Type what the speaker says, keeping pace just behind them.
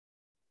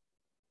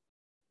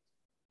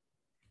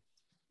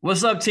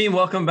What's up, team?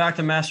 Welcome back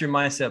to Master Your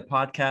Mindset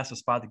Podcast, a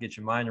spot to get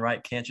your mind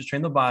right. Can't just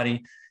train the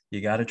body,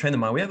 you got to train the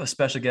mind. We have a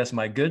special guest,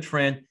 my good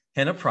friend,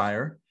 Hannah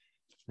Pryor.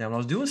 Now, when I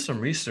was doing some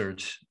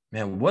research,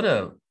 man, what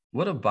a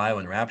bio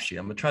and rap sheet.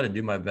 I'm going to try to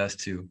do my best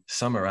to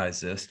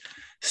summarize this.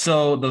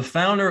 So the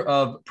founder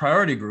of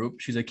Priority Group,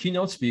 she's a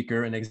keynote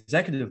speaker, an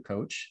executive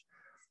coach,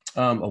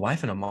 a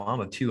wife and a mom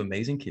of two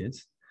amazing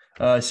kids.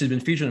 She's been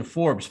featured in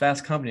Forbes,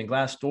 Fast Company, and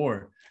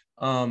Glassdoor.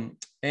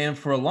 And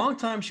for a long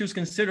time, she was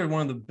considered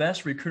one of the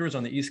best recruiters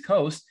on the East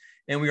Coast.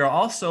 And we are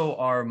also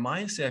our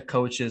mindset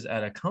coaches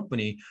at a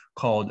company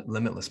called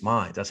Limitless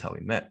Minds. That's how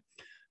we met.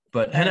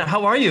 But Hannah,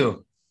 how are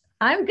you?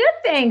 I'm good,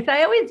 thanks.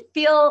 I always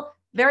feel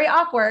very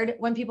awkward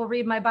when people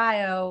read my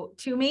bio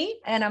to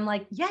me. And I'm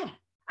like, yeah,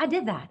 I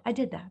did that.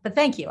 But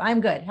thank you. I'm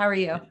good. How are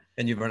you?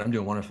 And I'm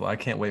doing wonderful. I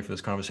can't wait for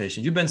this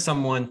conversation. You've been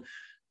someone,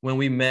 when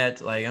we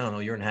met, like, I don't know,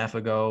 a year and a half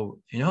ago,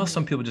 you know,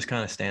 some people just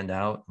kind of stand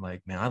out.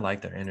 Like, man, I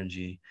like their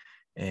energy.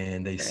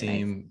 And they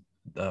seem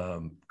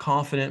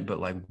confident, but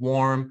like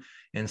warm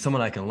and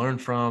someone I can learn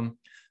from.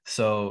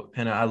 So,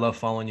 Hannah, I love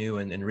following you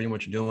and reading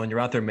what you're doing. You're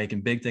out there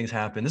making big things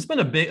happen. It's been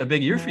a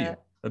big year for you,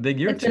 a big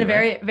year. It's been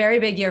a very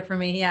big year for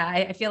me. Yeah.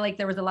 I feel like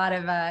there was a lot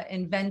of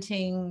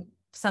inventing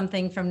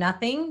something from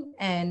nothing,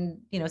 and,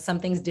 you know, some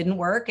things didn't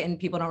work and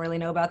people don't really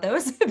know about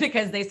those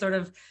because they sort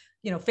of,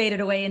 you know,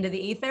 faded away into the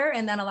ether.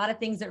 And then a lot of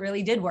things that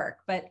really did work.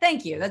 But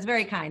thank you. That's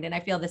very kind. And I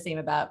feel the same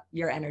about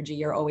your energy.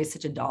 You're always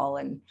such a doll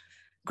and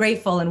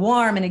grateful and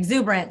warm and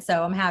exuberant.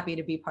 So I'm happy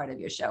to be part of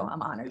your show.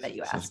 I'm honored that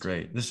you asked. This is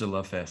great. This is a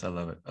love fest. I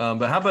love it.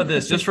 But how about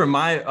this? Just for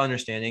my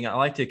understanding, I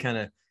like to kind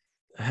of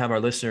have our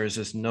listeners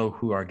just know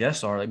who our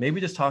guests are. Like maybe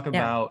just talk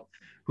about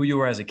who you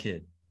were as a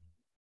kid.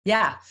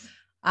 Yeah.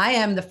 I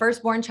am the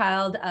firstborn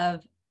child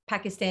of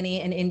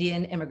Pakistani and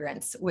Indian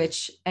immigrants,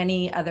 which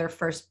any other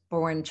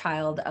firstborn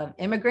child of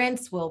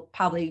immigrants will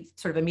probably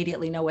sort of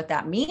immediately know what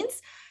that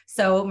means.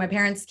 So my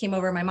parents came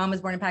over. My mom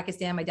was born in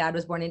Pakistan. My dad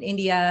was born in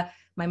India.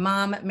 My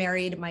mom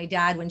married my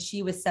dad when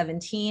she was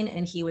 17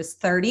 and he was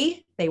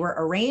 30. They were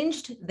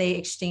arranged. They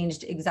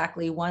exchanged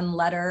exactly one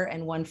letter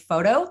and one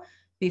photo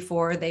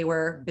before they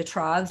were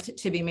betrothed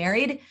to be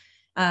married.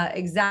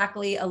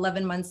 Exactly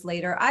 11 months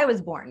later, I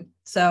was born.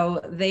 So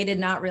they did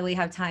not really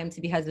have time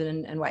to be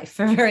husband and wife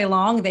for very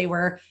long. They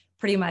were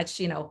pretty much,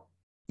 you know,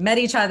 met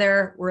each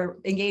other, were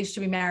engaged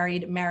to be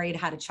married,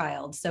 had a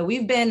child. So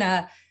we've been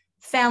a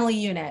family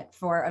unit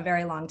for a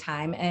very long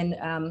time.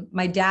 And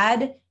my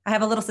dad, I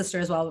have a little sister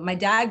as well, but my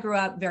dad grew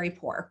up very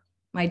poor.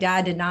 My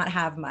dad did not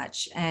have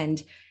much.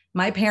 And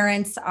my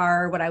parents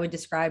are what I would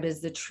describe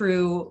as the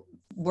true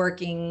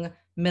working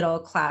middle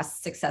class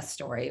success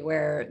story,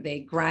 where they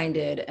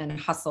grinded and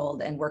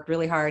hustled and worked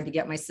really hard to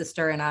get my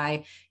sister and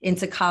I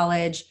into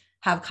college,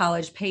 have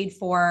college paid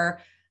for.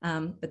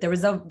 But there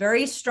was a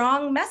very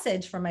strong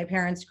message from my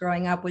parents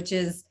growing up, which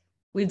is,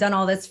 we've done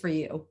all this for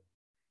you,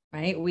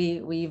 right?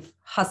 We've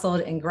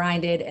hustled and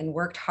grinded and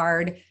worked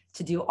hard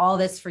to do all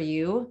this for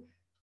you.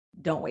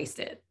 Don't waste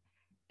it.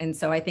 And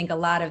so I think a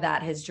lot of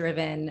that has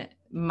driven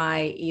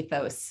my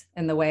ethos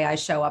and the way I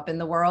show up in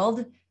the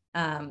world.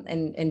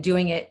 And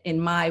doing it in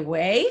my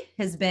way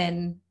has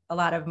been a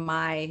lot of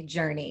my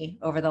journey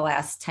over the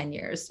last 10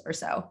 years or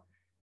so.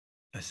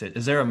 That's it.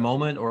 Is there a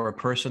moment or a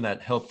person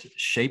that helped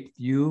shape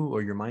you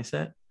or your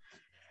mindset?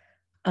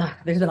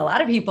 There's been a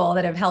lot of people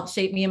that have helped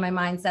shape me and my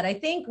mindset. I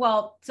think,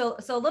 well, so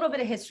a little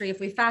bit of history. If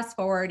we fast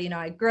forward, you know,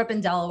 I grew up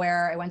in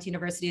Delaware. I went to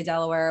University of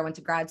Delaware. I went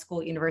to grad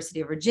school at University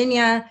of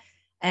Virginia.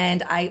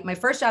 And my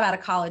first job out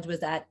of college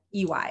was at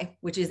EY,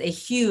 which is a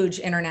huge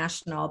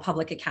international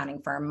public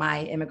accounting firm.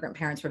 My immigrant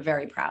parents were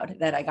very proud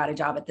that I got a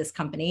job at this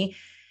company.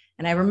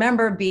 And I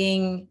remember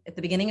being at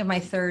the beginning of my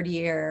third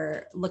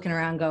year, looking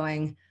around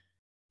going,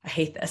 I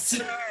hate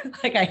this.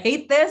 Like, I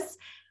hate this.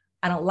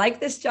 I don't like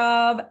this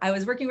job. I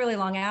was working really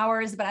long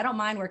hours, but I don't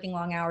mind working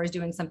long hours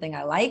doing something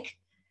I like.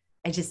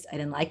 I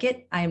didn't like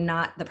it. I am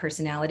not the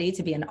personality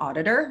to be an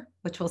auditor,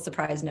 which will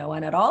surprise no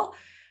one at all.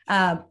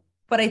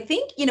 But I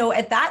think, you know,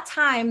 at that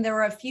time, there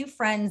were a few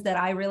friends that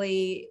I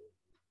really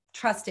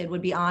trusted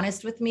would be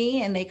honest with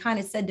me. And they kind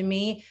of said to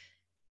me,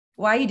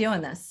 why are you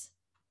doing this?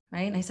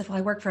 Right. And I said, well,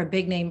 I work for a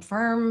big name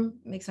firm,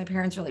 makes my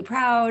parents really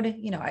proud.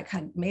 You know, I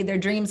kind of made their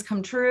dreams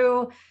come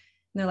true.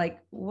 And they're like,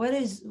 what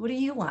do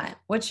you want?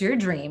 What's your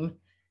dream?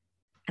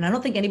 And I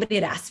don't think anybody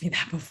had asked me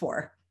that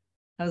before.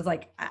 I was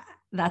like,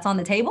 that's on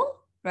the table,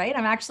 right?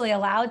 I'm actually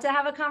allowed to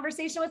have a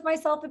conversation with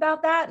myself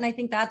about that. And I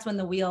think that's when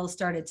the wheels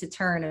started to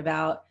turn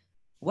about,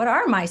 what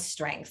are my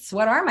strengths?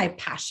 What are my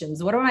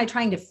passions? What am I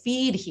trying to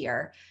feed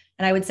here?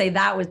 And I would say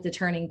that was the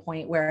turning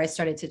point where I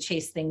started to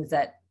chase things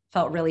that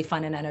felt really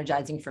fun and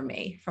energizing for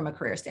me from a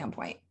career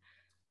standpoint.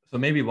 So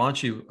maybe why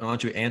don't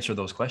you answer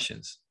those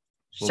questions?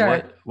 Well,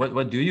 sure.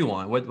 What do you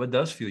want? What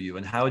does fuel you?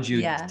 And how would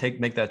you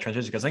make that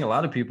transition? Because I think a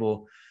lot of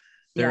people,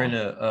 they're in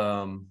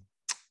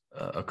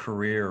a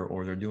career,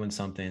 or they're doing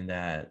something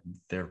that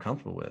they're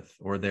comfortable with,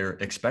 or they're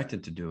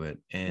expected to do it.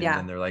 And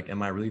then they're like,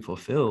 am I really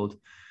fulfilled?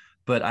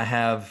 But I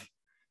have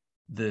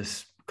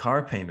this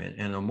car payment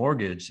and a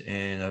mortgage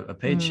and a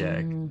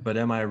paycheck, but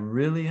am I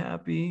really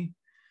happy?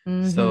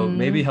 So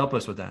maybe help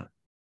us with that.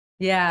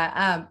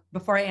 Yeah.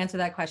 Before I answer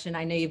that question,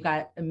 I know you've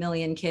got a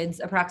million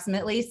kids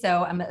approximately.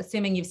 So I'm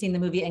assuming you've seen the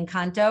movie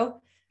Encanto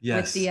with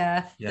Yes. the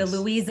Yes.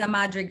 Luisa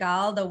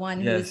Madrigal, the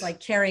one who's Yes. like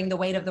carrying the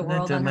weight of the Let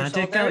world the on her magic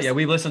out. Yeah, shoulders.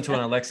 we've listened to it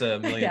on Alexa a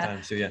million Yeah.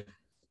 times too. Yeah.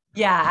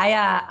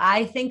 Yeah,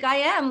 I think I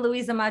am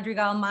Luisa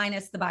Madrigal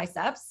minus the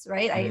biceps,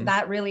 right? Mm-hmm.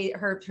 That really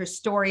her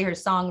story, her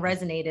song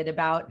resonated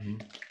about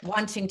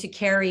wanting to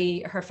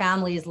carry her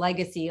family's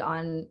legacy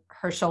on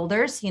her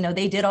shoulders. You know,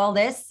 they did all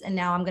this, and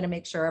now I'm going to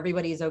make sure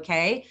everybody's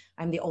okay.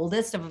 I'm the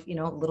oldest of, you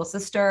know, little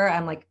sister.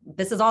 I'm like,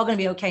 this is all going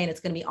to be okay, and it's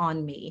going to be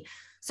on me.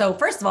 So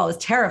first of all, it was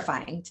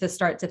terrifying to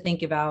start to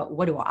think about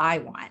what do I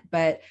want,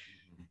 but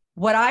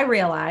what I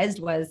realized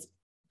was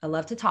I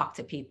love to talk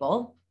to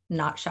people,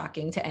 not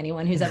shocking to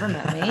anyone who's ever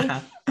met me.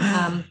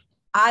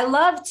 I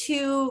love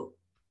to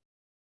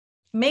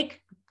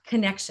make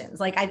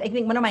connections. Like I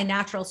think one of my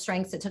natural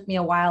strengths that took me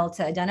a while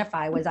to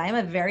identify was I am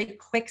a very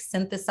quick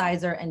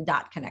synthesizer and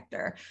dot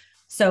connector.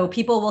 So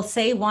people will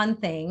say one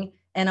thing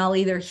and I'll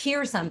either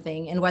hear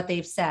something in what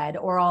they've said,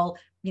 or I'll,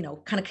 you know,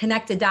 kind of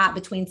connect a dot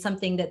between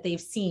something that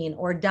they've seen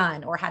or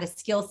done or had a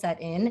skill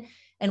set in.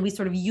 And we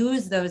sort of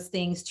use those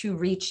things to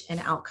reach an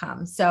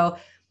outcome. So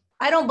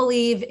I don't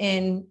believe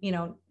in, you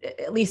know,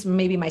 at least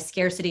maybe my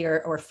scarcity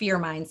or fear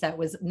mindset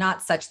was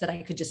not such that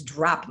I could just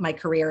drop my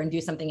career and do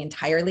something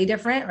entirely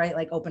different, right?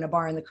 Like open a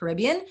bar in the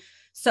Caribbean.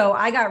 So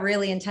I got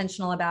really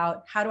intentional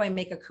about how do I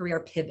make a career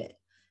pivot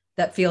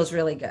that feels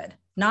really good?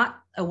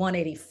 Not a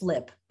 180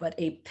 flip, but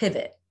a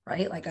pivot,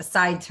 right? Like a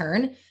side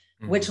turn,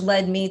 which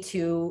led me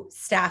to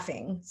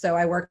staffing. So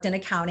I worked in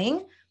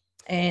accounting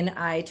and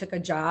I took a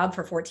job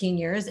for 14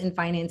 years in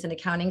finance and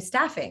accounting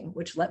staffing,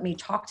 which let me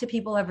talk to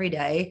people every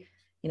day,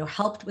 you know,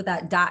 helped with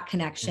that dot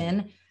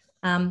connection.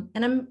 And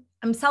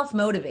I'm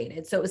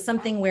self-motivated. So it was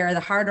something where the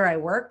harder I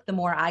worked, the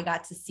more I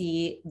got to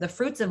see the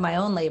fruits of my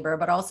own labor,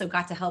 but also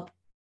got to help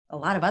a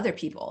lot of other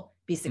people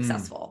be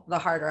successful the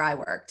harder I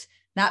worked.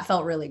 That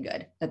felt really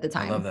good at the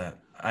time. I love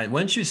that.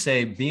 Wouldn't you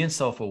say being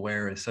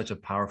self-aware is such a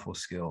powerful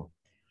skill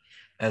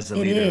as a It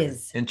leader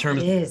is. in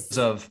terms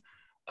of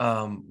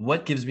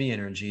what gives me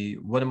energy?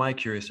 What am I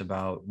curious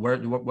about?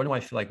 What do I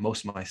feel like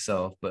most of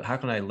myself? But how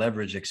can I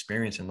leverage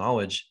experience and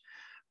knowledge?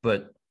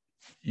 But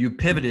you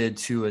pivoted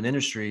to an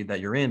industry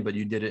that you're in, but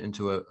you did it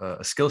into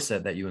a skill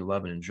set that you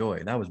love and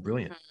enjoy. That was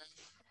brilliant.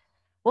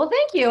 Well,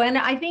 thank you. And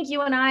I think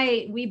you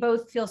and we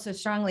both feel so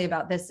strongly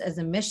about this as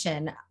a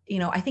mission. You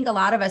know, I think a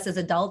lot of us as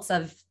adults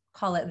of,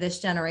 call it this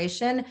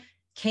generation,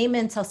 came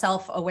into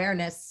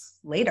self-awareness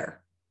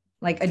later,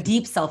 like a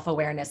deep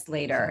self-awareness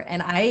later.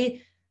 And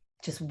I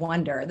just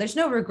wonder, there's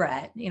no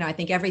regret. You know, I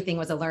think everything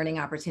was a learning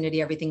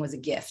opportunity. Everything was a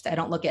gift. I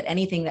don't look at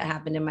anything that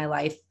happened in my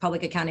life,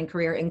 public accounting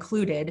career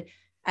included,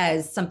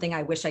 as something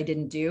I wish I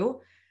didn't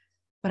do.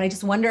 But I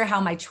just wonder how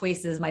my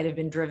choices might have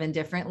been driven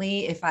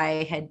differently if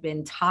I had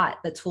been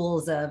taught the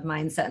tools of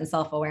mindset and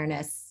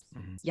self-awareness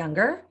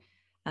younger.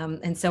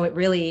 And so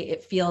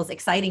it feels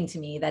exciting to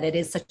me that it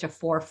is such a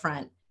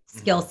forefront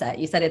skill set.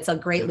 You said it's a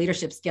great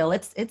leadership skill.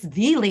 It's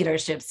the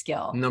leadership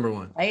skill. Number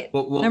one, right?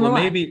 Well,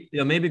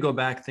 maybe go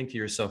back, think to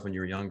yourself when you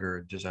were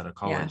younger, just out of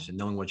college, and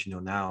knowing what you know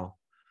now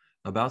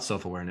about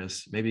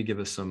self-awareness. Maybe give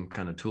us some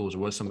kind of tools, or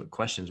what some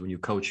questions when you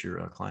coach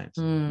your clients.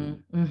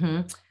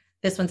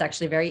 This one's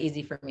actually very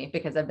easy for me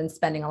because I've been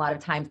spending a lot of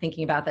time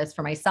thinking about this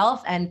for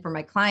myself and for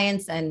my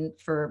clients and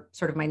for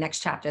sort of my next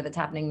chapter that's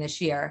happening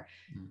this year.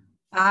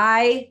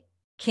 I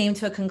came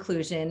to a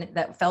conclusion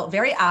that felt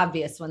very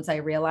obvious once I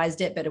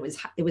realized it, but it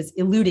was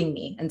eluding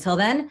me until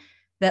then,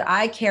 that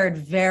I cared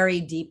very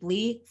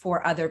deeply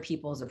for other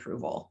people's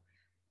approval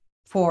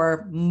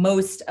for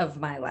most of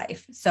my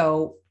life.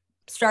 So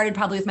started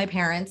probably with my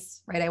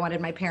parents, right? I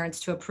wanted my parents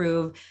to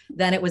approve.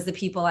 Then it was the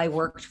people I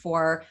worked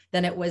for.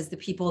 Then it was the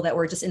people that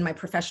were just in my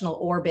professional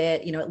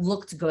orbit. You know, it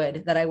looked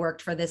good that I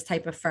worked for this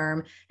type of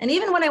firm. And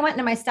even when I went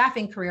into my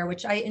staffing career,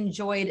 which I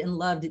enjoyed and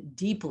loved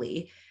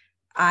deeply,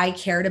 I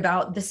cared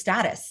about the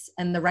status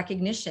and the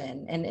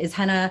recognition. And is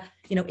Henna,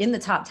 you know, in the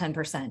top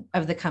 10%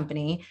 of the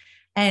company?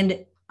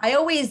 And I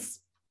always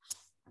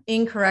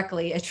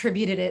incorrectly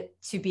attributed it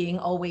to being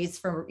always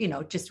for, you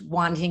know, just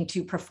wanting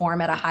to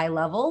perform at a high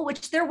level,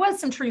 which there was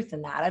some truth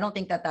in that. I don't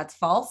think that that's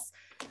false,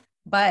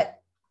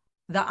 but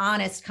the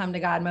honest come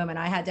to God moment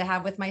I had to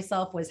have with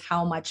myself was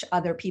how much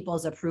other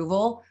people's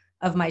approval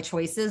of my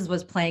choices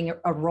was playing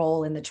a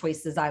role in the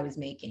choices I was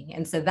making.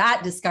 And so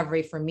that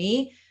discovery for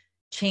me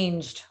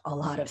changed a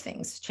lot of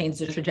things, changed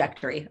the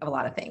trajectory of a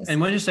lot of things. And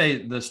when you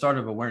say the start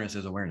of awareness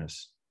is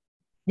awareness.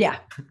 Yeah.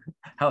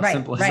 How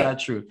simple is that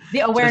true?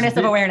 The awareness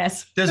of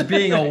awareness. Just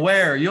being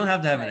aware. You don't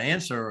have to have an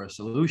answer or a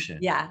solution.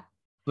 Yeah.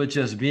 But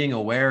just being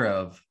aware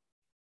of,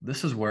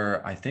 this is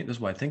where I think, this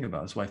is what I think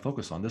about. This is what I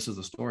focus on. This is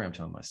the story I'm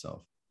telling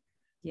myself.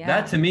 Yeah.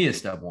 That to me is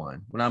step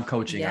one. When I'm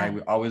coaching, I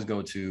always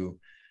go to,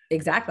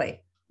 exactly,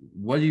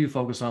 what do you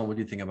focus on? What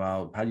do you think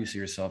about? How do you see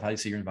yourself? How do you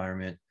see your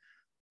environment?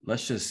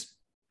 Let's just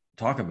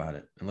talk about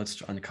it and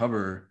let's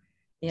uncover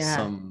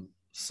some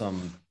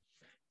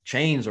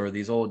chains or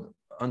these old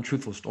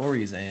untruthful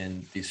stories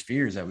and these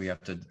fears that we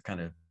have to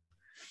kind of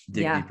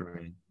dig deeper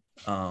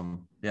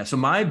in. So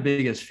my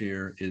biggest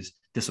fear is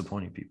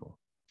disappointing people.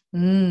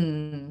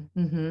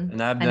 Mm-hmm.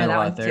 And I've I know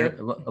done that one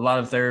too. a lot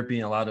of therapy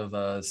and a lot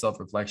of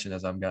self-reflection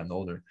as I've gotten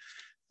older.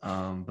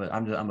 But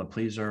I'm a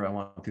pleaser. I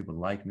want people to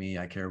like me.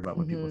 I care about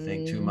what people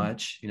think too Mm-hmm.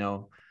 much, you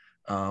know.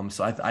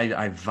 So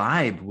I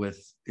vibe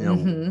with, you know,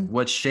 Mm-hmm.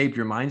 what shaped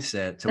your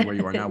mindset to where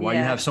you are now, why you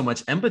Yeah. have so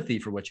much empathy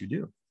for what you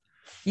do.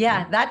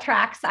 Yeah, that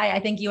tracks. I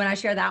think you and I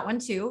share that one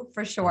too,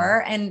 for Mhm.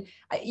 sure. And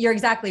you're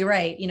exactly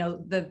right. You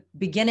know, the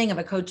beginning of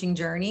a coaching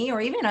journey or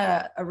even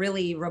a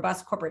really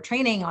robust corporate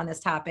training on this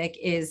topic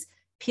is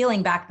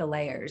peeling back the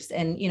layers.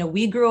 And, you know,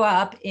 we grew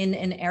up in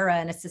an era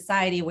in a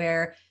society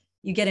where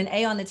you get an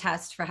A on the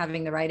test for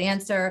having the right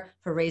answer,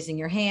 for raising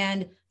your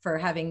hand, for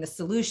having the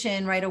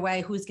solution right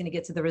away, who's going to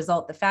get to the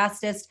result the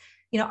fastest.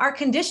 You know, our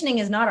conditioning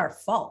is not our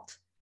fault.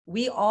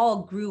 We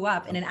all grew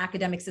up in an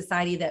academic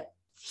society that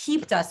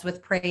heaped us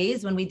with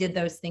praise when we did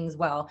those things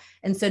well.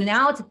 And so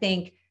now to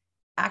think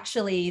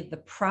actually the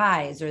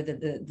prize or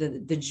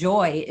the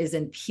joy is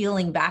in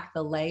peeling back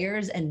the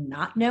layers and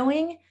not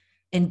knowing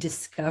and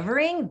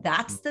discovering,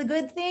 that's the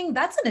good thing.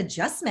 That's an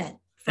adjustment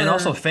And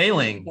also for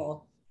failing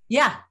people.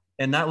 Yeah.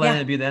 and not letting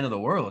Yeah. it be the end of the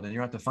world. And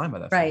you're not defined by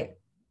that. Right. Failing,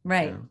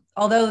 Right. you know?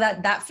 Although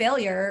that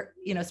failure,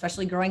 you know,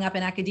 especially growing up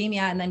in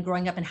academia and then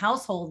growing up in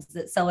households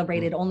that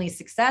celebrated only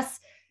success,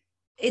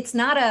 it's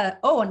not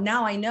oh,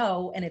 now I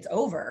know and it's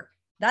over.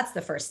 That's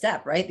the first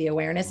step, right? The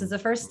awareness is the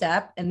first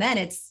step. And then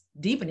it's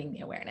deepening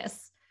the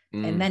awareness.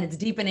 And then it's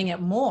deepening it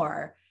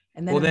more.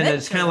 And then, well, then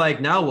it's kind of like,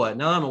 now what?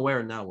 Now I'm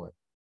aware. Now what?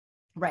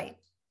 Right.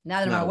 Now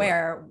that I'm Now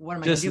aware, what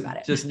am I going to do about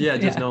it? Just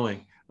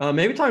knowing.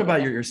 Maybe talk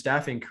about your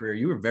staffing career.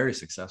 You were very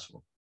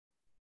successful.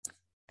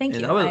 Thank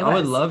And you. I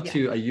would love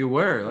to. You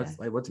were. Let's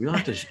we don't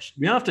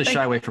have to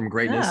shy away from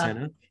greatness,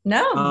 Hannah.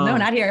 No,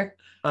 not here.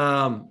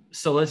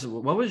 So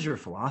what was your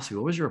philosophy?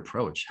 What was your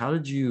approach? How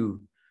did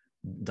you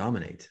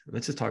dominate?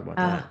 Let's just talk about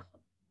that.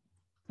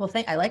 Well,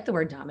 I like the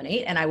word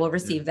dominate, and I will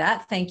receive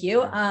that. Thank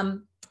you.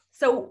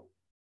 So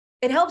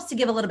it helps to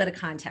give a little bit of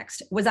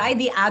context. Was I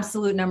the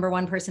absolute number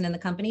one person in the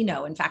company?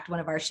 No. In fact, one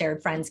of our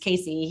shared friends,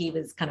 Casey, he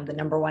was kind of the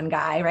number one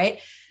guy, right?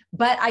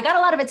 But I got a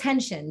lot of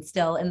attention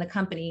still in the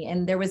company.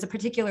 And there was a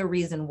particular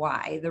reason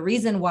why. The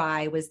reason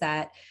why was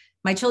that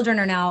my children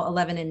are now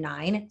 11 and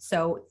 9.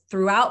 So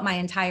throughout my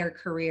entire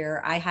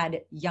career, I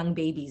had young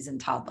babies and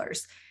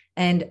toddlers.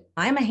 And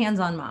I'm a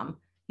hands-on mom.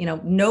 You know,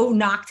 no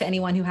knock to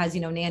anyone who has, you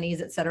know,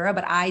 nannies, et cetera,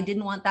 but I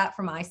didn't want that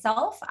for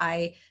myself.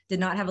 I did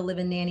not have a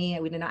live-in nanny.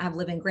 We did not have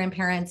live-in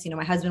grandparents. You know,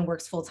 my husband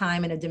works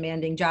full-time in a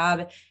demanding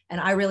job, and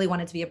I really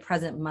wanted to be a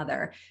present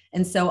mother.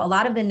 And so a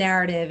lot of the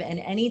narrative and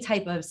any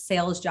type of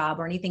sales job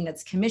or anything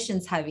that's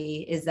commissions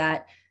heavy is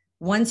that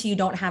once you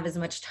don't have as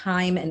much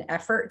time and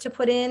effort to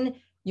put in,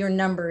 your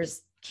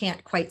numbers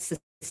can't quite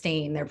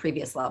sustain their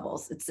previous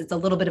levels. It's a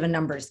little bit of a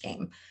numbers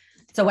game.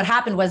 So what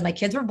happened was my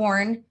kids were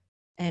born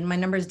and my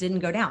numbers didn't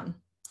go down.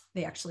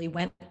 They actually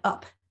went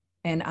up,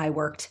 and I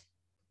worked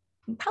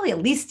probably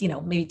at least, you know,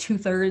 maybe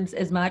 2/3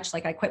 as much.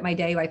 Like I quit my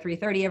day by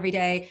 3:30 every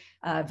day.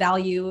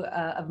 Value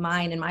of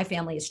mine and my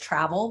family is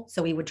travel.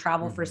 So we would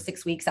travel for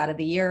 6 weeks out of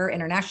the year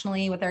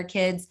internationally with our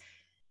kids.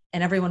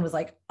 And everyone was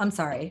like, I'm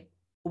sorry,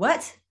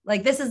 what?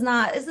 Like, this isn't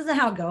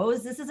how it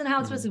goes. This isn't how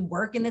it's supposed to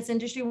work in this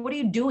industry. What are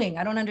you doing?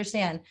 I don't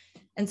understand.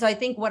 And so I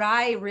think what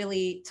I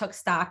really took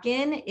stock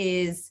in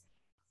is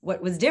what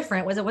was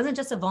different was it wasn't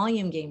just a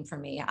volume game for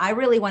me. I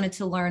really wanted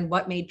to learn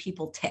what made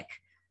people tick,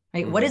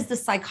 right? What is the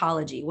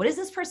psychology? What is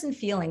this person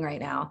feeling right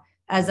now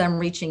as I'm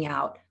reaching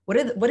out? What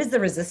is the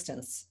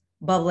resistance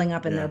bubbling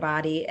up in their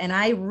body? And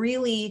I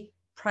really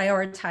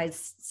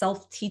prioritized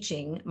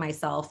self-teaching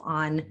myself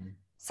on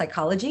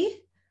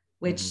psychology,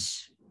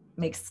 which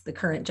makes the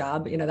current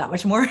job, you know, that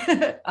much more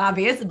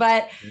obvious,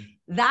 but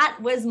that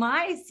was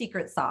my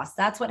secret sauce.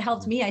 That's what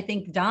helped me, I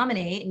think,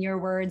 dominate, in your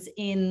words,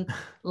 in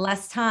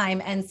less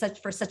time and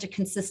for such a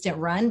consistent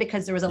run,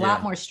 because there was a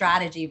lot more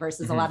strategy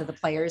versus a lot of the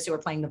players who were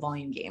playing the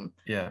volume game.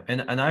 Yeah.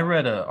 And I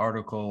read an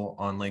article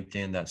on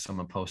LinkedIn that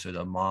someone posted,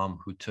 a mom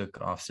who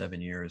took off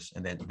 7 years,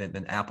 and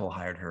then Apple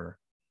hired her,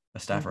 a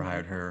staffer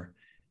hired her,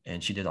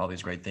 and she did all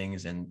these great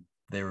things. And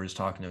they were just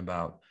talking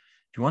about,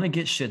 if you want to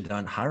get shit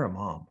done, hire a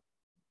mom.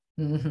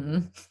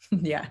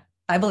 Yeah,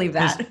 I believe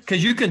that.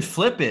 Because you can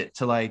flip it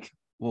to like,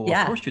 well,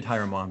 Yeah. Of course you'd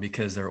hire a mom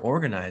because they're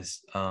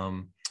organized.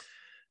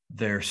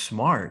 They're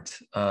smart.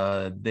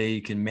 They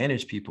can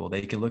manage people.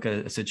 They can look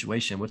at a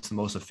situation. What's the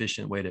most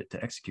efficient way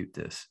to execute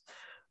this?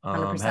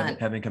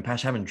 Having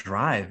compassion, having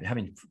drive,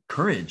 having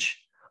courage.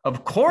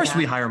 Of course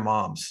we hire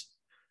moms.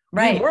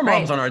 We need more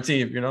moms on our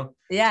team, you know?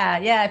 Yeah.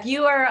 Yeah. If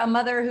you are a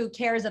mother who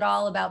cares at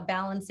all about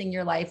balancing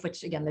your life,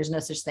 which again, there's no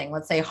such thing,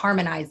 let's say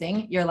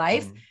harmonizing your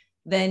life,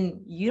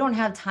 then you don't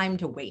have time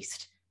to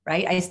waste,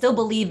 right? I still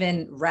believe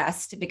in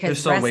rest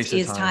because rest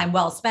is time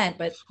well spent,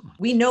 but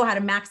we know how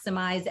to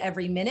maximize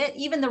every minute.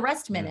 Even the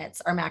rest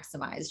minutes are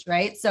maximized,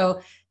 right?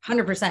 So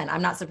 100%,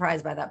 I'm not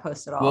surprised by that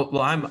post at all.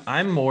 Well,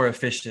 I'm more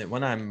efficient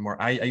when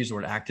I use the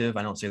word active.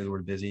 I don't say the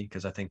word busy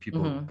because I think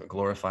people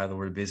glorify the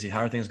word busy. How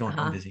are things going?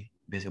 I'm busy.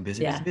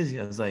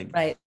 I was like,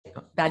 right.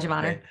 Badge of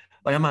honor.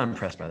 Like, I'm not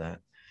impressed by that.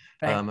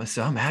 Right.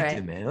 So I'm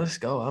active, Right. man. Let's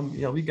go.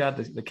 We got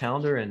the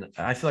calendar, and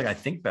I feel like I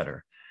think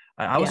better.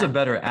 I was a Yeah.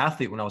 better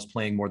athlete when I was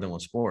playing more than one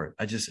sport.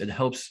 It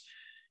helps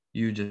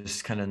you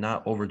just kind of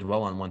not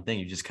overdwell on one thing.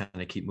 You just kind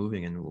of keep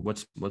moving. And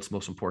what's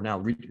most important now?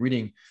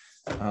 Reading,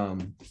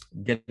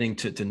 getting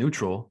to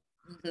neutral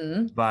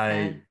Hmm.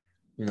 by,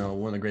 Yeah.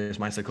 one of the greatest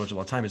mindset coaches of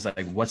all time is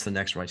like, what's the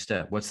next right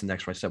step? What's the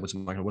next right step? What's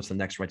the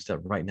next right step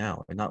right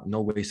now? And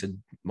no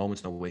wasted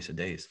moments, no wasted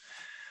days.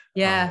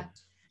 Yeah.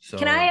 Can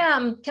So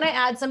I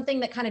add something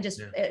that kind of just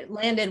yeah.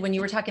 landed when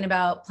you were talking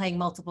about playing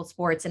multiple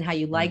sports and how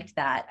you liked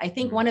that? I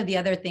think one of the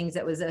other things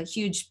that was a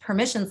huge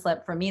permission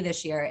slip for me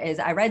this year is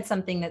I read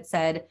something that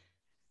said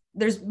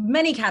there's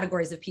many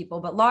categories of people,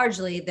 but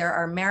largely there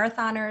are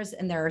marathoners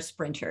and there are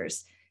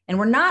sprinters, and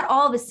we're not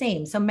all the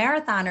same. So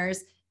marathoners,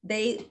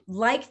 they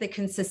like the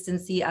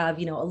consistency of,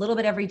 a little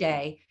bit every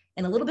day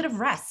and a little bit of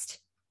rest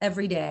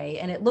every day.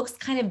 And it looks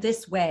kind of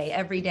this way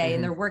every day.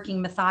 And they're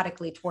working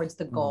methodically towards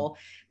the goal.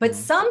 But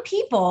some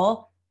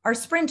people are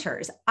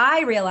sprinters.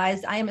 I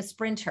realized I am a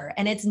sprinter,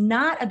 and it's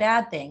not a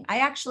bad thing. I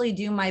actually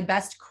do my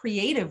best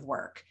creative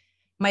work,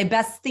 my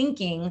best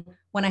thinking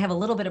when I have a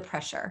little bit of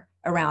pressure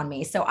around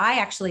me. So I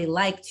actually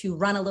like to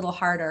run a little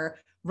harder,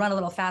 run a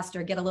little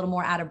faster, get a little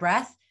more out of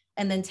breath,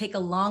 and then take a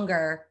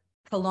longer,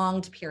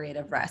 prolonged period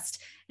of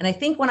rest. And I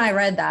think when I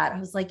read that, I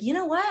was like, you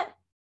know what?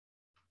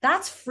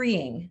 That's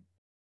freeing,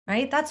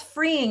 right? That's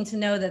freeing to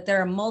know that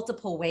there are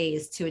multiple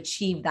ways to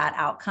achieve that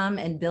outcome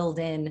and build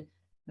in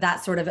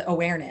that sort of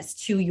awareness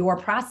to your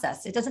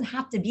process. It doesn't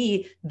have to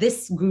be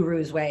this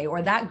guru's way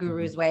or that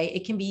guru's way.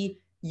 It can be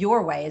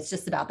your way. It's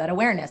just about that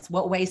awareness.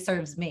 What way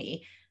serves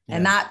me? Yeah.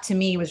 And that to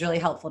me was really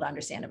helpful to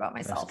understand about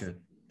myself. That's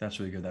good. That's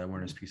really good. That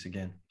awareness piece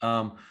again.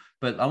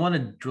 But I want to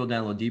drill down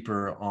a little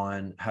deeper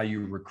on how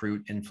you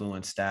recruit,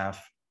 influence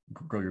staff,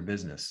 grow your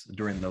business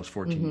during those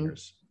 14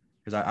 years.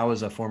 Because I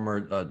was a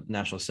former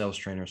national sales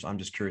trainer. So I'm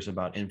just curious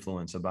about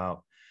influence,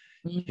 about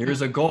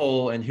here's a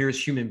goal and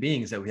here's human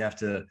beings that we have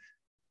to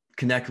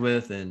connect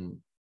with and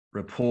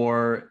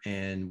rapport,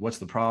 and what's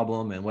the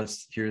problem and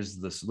here's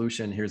the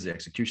solution, here's the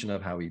execution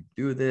of how we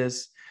do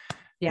this.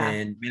 Yeah.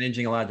 And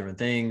managing a lot of different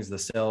things. The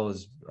sale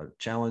is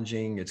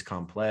challenging, it's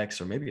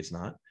complex, or maybe it's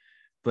not.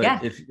 But yeah,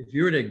 if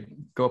you were to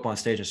go up on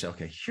stage and say,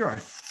 okay, here are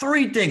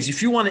 3 things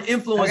if you want to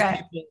influence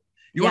people,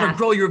 you want to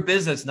grow your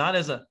business, not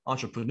as an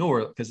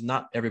entrepreneur, because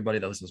not everybody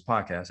that listens to this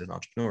podcast is an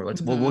entrepreneur.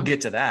 We'll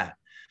get to that.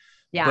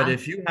 Yeah. But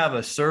if you have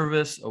a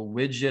service, a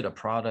widget, a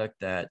product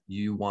that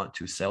you want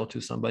to sell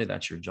to somebody,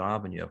 that's your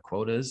job, and you have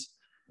quotas,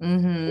 what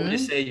would you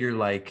say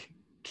your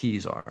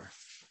keys are?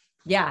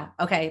 Yeah.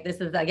 Okay. This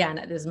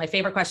is my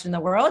favorite question in the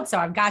world. So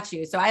I've got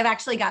you. So I've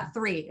actually got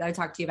 3 that I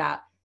talked to you about.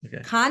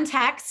 Okay.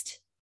 Context,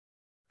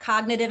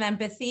 cognitive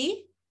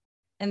empathy,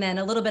 and then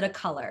a little bit of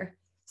color.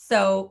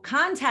 So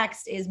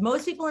context is,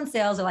 most people in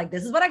sales are like,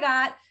 this is what I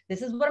got.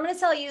 This is what I'm going to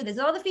tell you. This is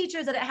all the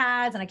features that it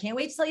has. And I can't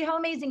wait to tell you how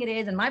amazing it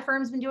is. And my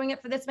firm's been doing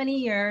it for this many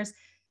years.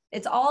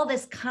 It's all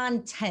this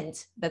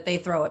content that they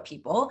throw at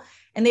people,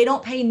 and they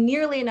don't pay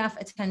nearly enough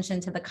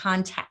attention to the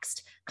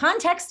context.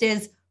 Context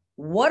is,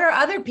 what are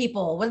other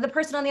people? What are the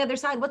person on the other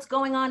side? What's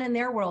going on in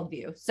their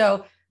worldview?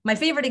 So my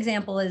favorite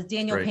example is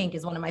Daniel Pink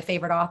is one of my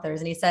favorite authors.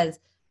 And he says,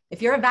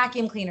 if you're a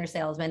vacuum cleaner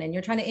salesman and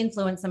you're trying to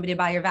influence somebody to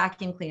buy your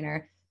vacuum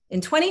cleaner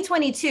in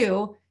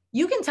 2022,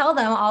 you can tell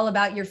them all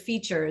about your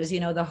features,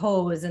 the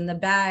hose and the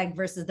bag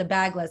versus the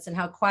bagless and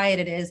how quiet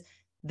it is.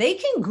 They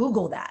can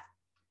Google that.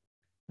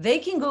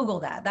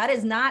 That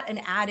is not an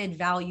added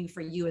value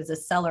for you as a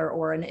seller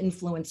or an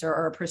influencer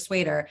or a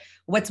persuader.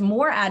 What's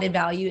more added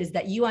value is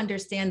that you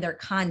understand their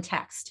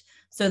context.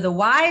 So the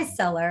wise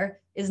seller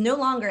is no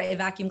longer a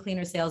vacuum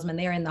cleaner salesman.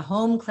 They are in the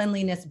home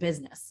cleanliness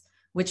business,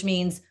 which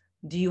means,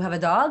 do you have a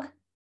dog?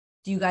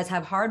 Do you guys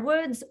have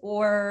hardwoods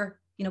or,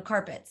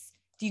 carpets?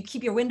 Do you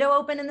keep your window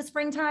open in the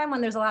springtime when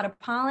there's a lot of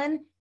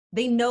pollen?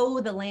 They know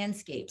the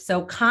landscape.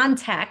 So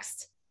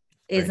context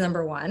is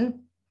number 1.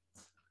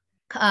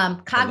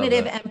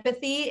 Cognitive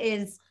empathy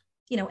is,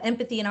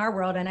 empathy in our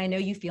world. And I know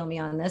you feel me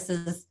on this,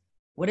 is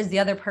what is the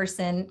other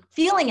person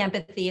feeling?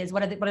 Empathy is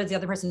what is the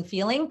other person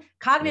feeling?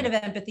 Cognitive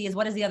empathy is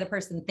what is the other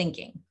person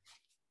thinking?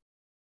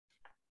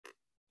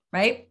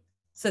 Right?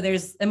 So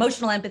there's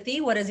emotional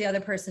empathy. What is the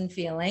other person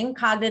feeling?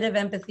 Cognitive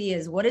empathy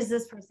is, what is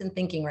this person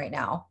thinking right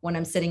now when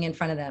I'm sitting in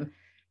front of them?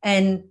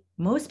 And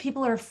most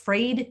people are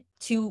afraid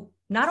to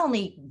not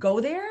only go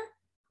there,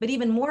 but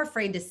even more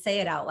afraid to say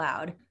it out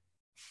loud.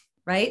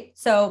 Right?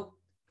 So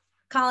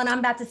Colin, I'm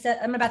about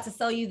to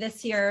sell you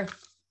this here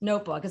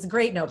notebook. It's a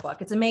great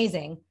notebook. It's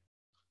amazing.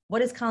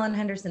 What is Colin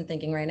Henderson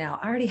thinking right now?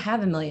 I already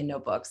have a million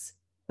notebooks.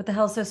 What the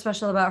hell is so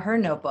special about her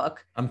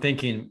notebook? I'm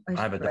thinking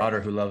I have a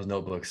daughter who loves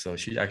notebooks, so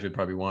she actually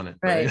probably want it.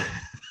 Right.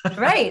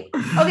 Right.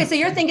 Okay. So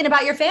you're thinking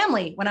about your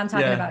family when I'm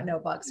talking about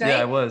notebooks, right? Yeah,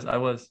 I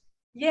was.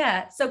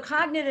 Yeah. So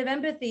cognitive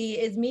empathy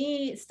is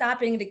me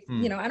stopping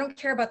to, I don't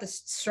care about the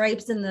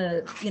stripes and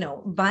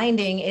the,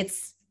 binding.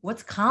 It's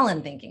what's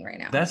Colin thinking right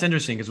now. That's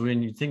interesting, because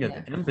when you think of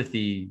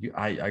empathy,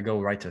 I go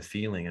right to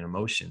feeling and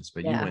emotions,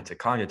 but you went to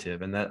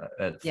cognitive, and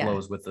that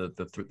flows with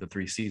the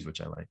 3 C's,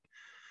 which I like.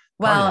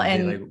 Well,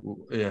 and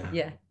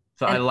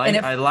So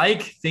I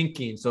like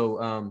thinking.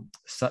 So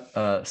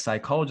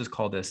psychologists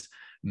call this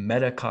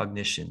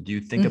metacognition. Do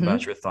you think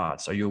about your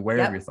thoughts? Are you aware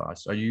of your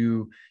thoughts? Are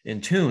you in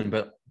tune?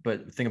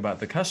 But think about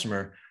the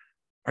customer.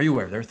 Are you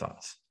aware of their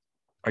thoughts?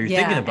 Are you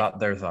thinking about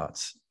their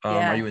thoughts?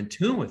 Are you in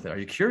tune with it? Are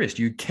you curious?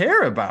 Do you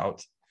care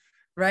about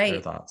their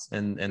thoughts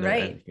and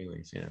their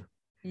feelings?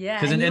 Yeah.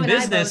 Because in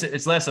business,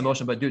 it's less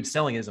emotional, but dude,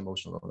 selling is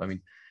emotional. I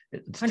mean,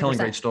 it's 100%. Telling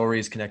great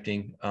stories,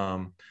 connecting.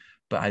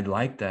 But I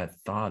like that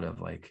thought of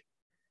like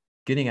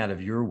getting out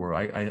of your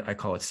world. I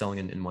call it selling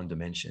in one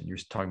dimension. You're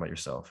talking about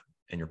yourself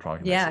and your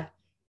product. Yeah.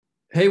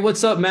 Hey,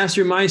 what's up,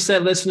 Master Your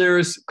Mindset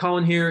listeners?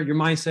 Colin here, your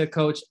mindset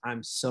coach.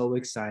 I'm so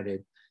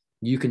excited.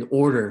 You can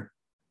order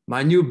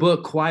my new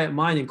book, Quiet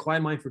Mind and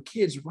Quiet Mind for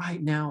Kids, right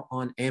now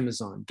on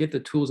Amazon. Get the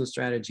tools and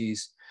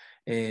strategies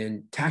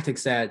and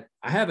tactics that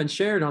I haven't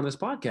shared on this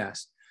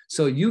podcast.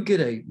 So you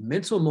get a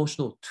mental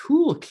emotional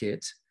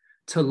toolkit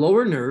to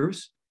lower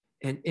nerves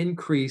and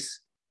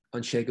increase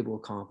unshakable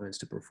confidence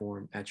to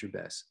perform at your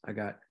best. I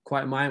got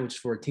Quiet Mind, which is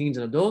for teens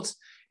and adults,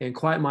 and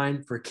Quiet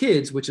Mind for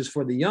Kids, which is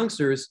for the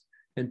youngsters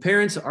and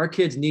parents. Our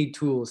kids need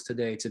tools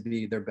today to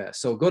be their best.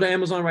 So go to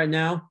Amazon right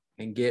now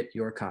and get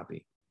your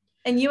copy.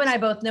 And you and I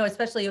both know,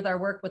 especially with our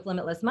work with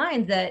Limitless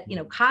Minds, that,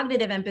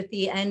 cognitive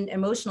empathy and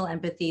emotional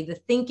empathy, the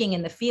thinking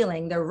and the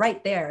feeling, they're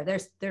right there.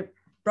 They're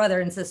brother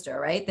and sister,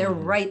 right? They're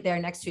right there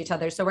next to each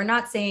other. So we're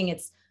not saying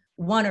it's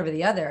one over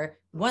the other.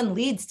 One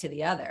leads to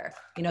the other.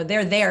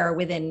 They're there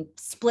within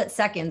split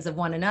seconds of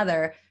one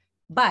another.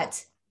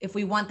 But if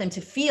we want them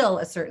to feel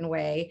a certain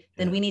way,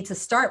 then we need to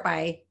start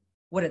by,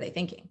 what are they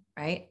thinking,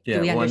 right? Yeah,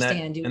 do we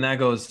understand? And that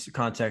goes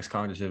context,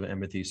 cognitive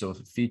empathy. So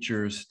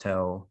features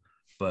tell,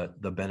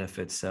 but the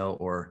benefits sell,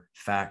 or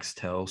facts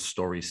tell,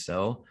 stories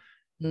sell.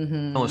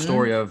 Tell a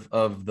story of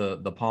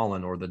the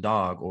pollen or the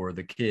dog or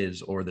the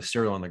kids or the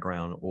cereal on the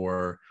ground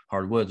or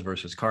hardwoods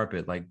versus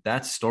carpet. Like,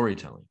 that's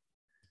storytelling.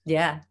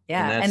 Yeah.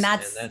 And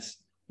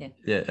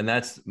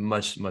that's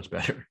much, much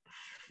better.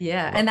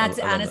 Yeah. And that's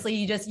honestly,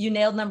 you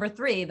nailed number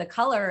 3. The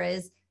color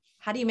is,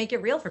 how do you make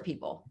it real for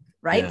people?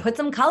 Right? Yeah. Put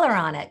some color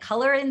on it,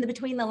 color in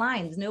between the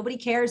lines. Nobody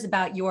cares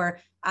about your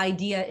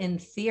idea in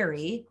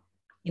theory.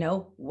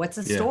 What's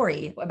a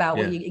story about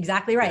what you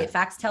exactly right.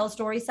 Facts tell,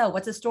 stories sell.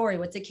 What's a story?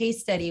 What's a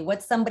case study?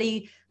 What's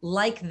somebody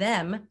like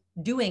them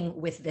doing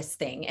with this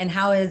thing? And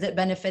how has it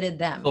benefited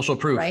them? Social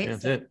proof. Right.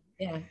 That's it.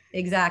 Yeah,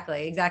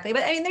 exactly. But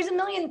I mean, there's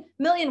a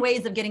million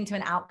ways of getting to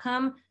an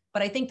outcome,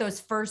 but I think those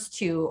first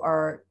 2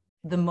 are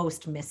the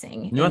most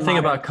missing. One thing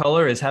about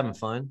color is having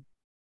fun.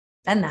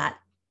 And that,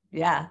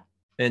 yeah.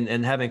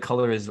 And having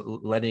color is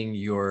letting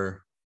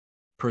your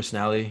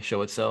personality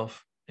show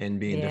itself and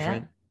being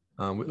different.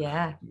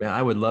 Man,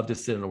 I would love to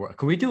sit in a work.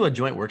 Can we do a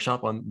joint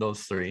workshop on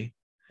those 3?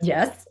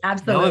 Yes,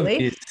 absolutely.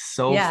 That would be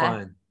so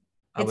fun.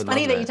 It's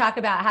funny that you talk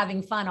about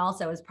having fun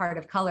also as part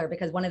of color,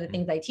 because one of the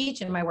things I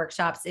teach in my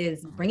workshops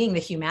is bringing the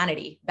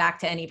humanity back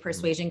to any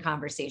persuasion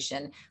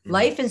conversation.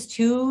 Life is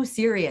too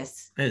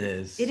serious. It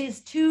is. It is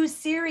too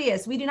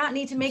serious. We do not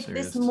need to make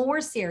this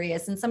more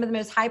serious. And some of the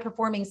most high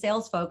performing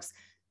sales folks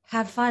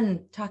have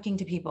fun talking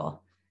to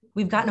people.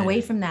 We've gotten away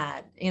from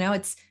that.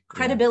 It's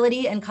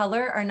credibility and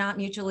color are not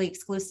mutually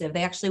exclusive.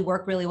 They actually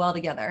work really well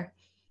together.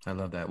 I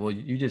love that. Well,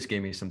 you just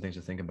gave me some things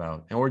to think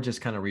about, or just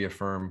kind of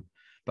reaffirm.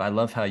 But I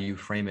love how you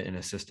frame it in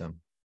a system.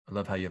 I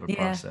love how you have a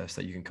process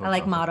that you can coach. I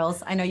like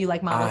models. I know you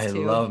like models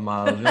too. I love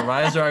models.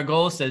 Rise to our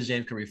goals, says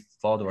James Clear. We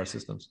fall to our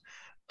systems.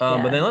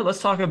 But then let's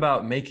talk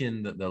about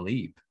making the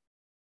leap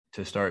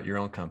to start your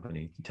own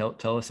company.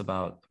 Tell us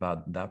about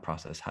that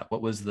process.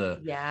 What was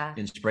the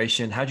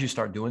inspiration? How did you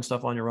start doing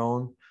stuff on your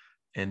own?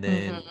 And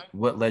then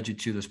what led you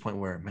to this point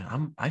where,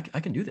 man, I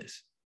can do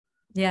this?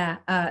 Yeah.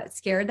 It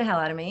scared the hell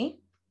out of me.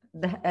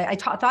 I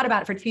thought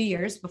about it for 2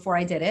 years before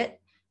I did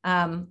it.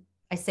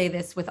 I say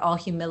this with all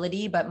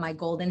humility, but my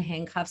golden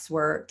handcuffs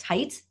were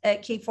tight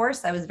at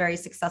Kforce. I was very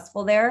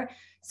successful there.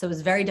 So it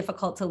was very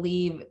difficult to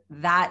leave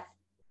that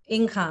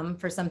income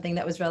for something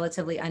that was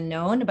relatively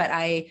unknown, but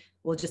I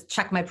will just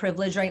check my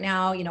privilege right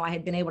now. I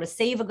had been able to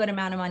save a good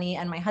amount of money,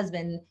 and my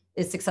husband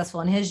is successful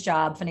in his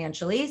job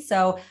financially.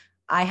 So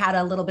I had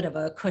a little bit of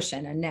a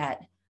cushion, a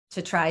net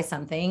to try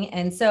something.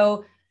 And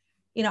so,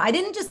 I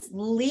didn't just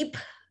leap,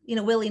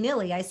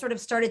 willy-nilly. I sort of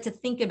started to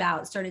think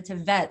about, started to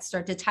vet,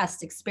 start to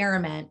test,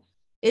 experiment.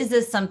 Is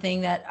this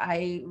something that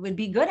I would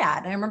be good at?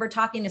 And I remember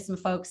talking to some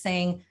folks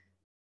saying,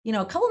 a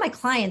couple of my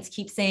clients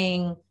keep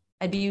saying,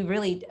 I'd be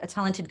really a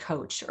talented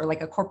coach or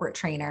like a corporate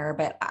trainer,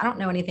 but I don't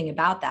know anything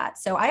about that.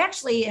 So I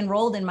actually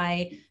enrolled in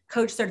my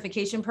coach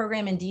certification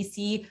program in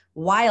DC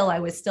while I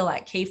was still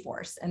at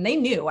Kforce. And they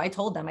knew. I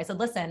told them, I said,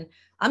 listen,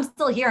 I'm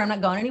still here. I'm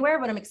not going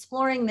anywhere, but I'm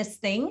exploring this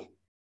thing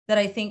that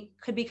I think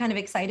could be kind of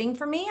exciting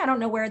for me. I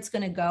don't know where it's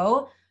going to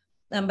go.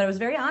 But I was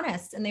very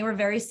honest, and they were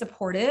very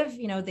supportive.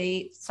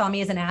 They saw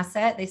me as an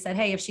asset. They said,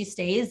 hey, if she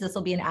stays, this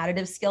will be an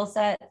additive skill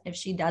set. If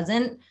she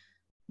doesn't,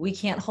 we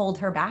can't hold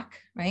her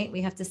back, right?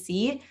 We have to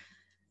see.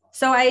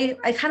 So I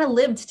kind of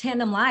lived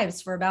tandem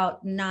lives for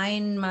about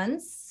 9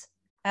 months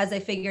as I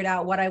figured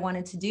out what I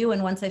wanted to do.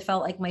 And once I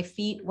felt like my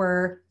feet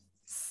were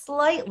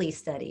slightly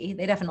steady.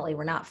 They definitely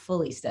were not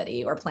fully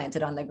steady or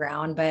planted on the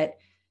ground, but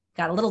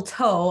got a little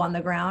toe on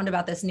the ground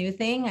about this new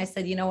thing. I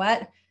said, you know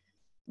what?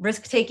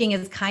 Risk taking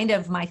is kind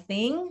of my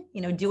thing.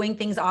 Doing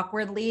things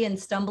awkwardly and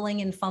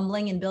stumbling and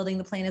fumbling and building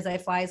the plane as I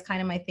fly is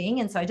kind of my thing.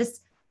 And so I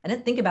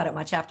didn't think about it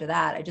much after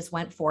that. I just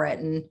went for it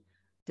and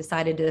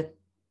decided to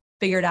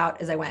figure it out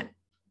as I went.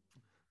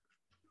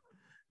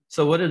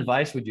 So what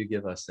advice would you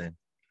give us then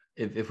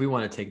if we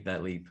want to take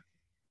that leap?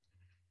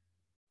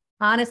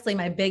 Honestly,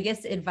 my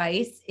biggest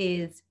advice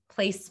is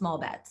place small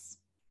bets.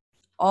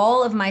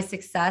 All of my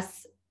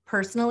success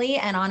personally,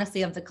 and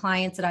honestly of the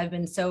clients that I've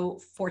been so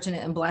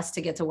fortunate and blessed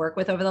to get to work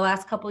with over the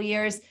last couple of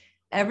years,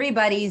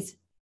 everybody's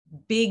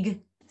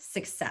big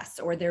success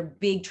or their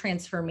big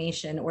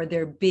transformation or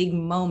their big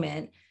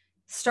moment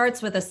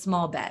starts with a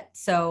small bet.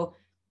 So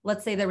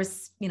let's say there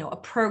was, a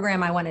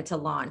program I wanted to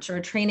launch or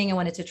a training I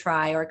wanted to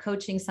try or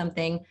coaching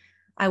something.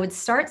 I would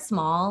start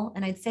small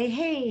and I'd say,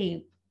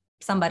 hey,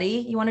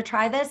 somebody, you want to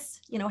try this?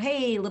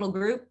 Hey, little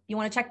group, you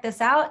want to check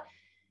this out?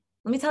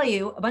 Let me tell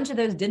you, a bunch of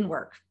those didn't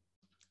work.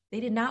 They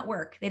did not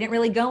work. They didn't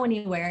really go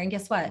anywhere. And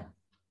guess what?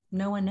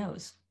 No one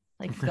knows.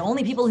 Like the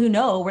only people who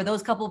know were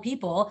those couple of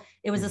people.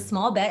 It was a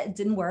small bet. It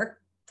didn't work.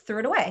 Threw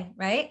it away.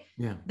 Right.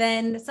 Yeah.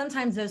 Then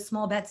sometimes those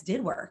small bets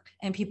did work.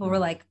 And people were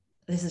like,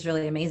 this is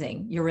really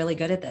amazing. You're really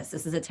good at this.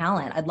 This is a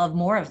talent. I'd love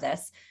more of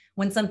this.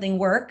 When something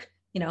worked,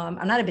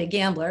 I'm not a big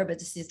gambler, but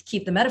just to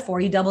keep the metaphor,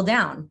 you double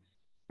down,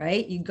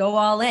 right? You go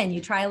all in,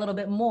 you try a little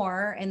bit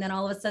more. And then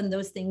all of a sudden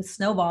those things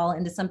snowball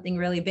into something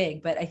really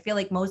big. But I feel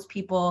like most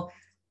people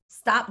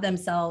stop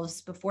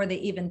themselves before they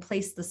even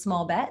place the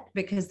small bet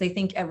because they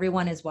think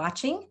everyone is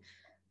watching.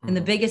 And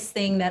the biggest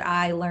thing that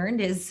I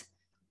learned is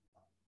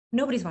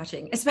nobody's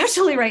watching,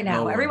 especially right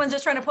now. Everyone's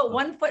just trying to put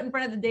one foot in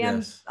front of the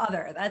damn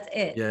other. That's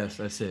it. Yes,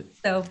 that's it.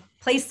 So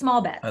place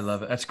small bets. I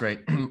love it. That's great.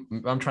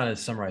 I'm trying to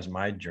summarize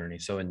my journey.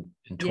 So in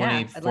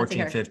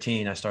 2014,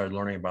 15, I started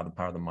learning about the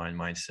power of the mind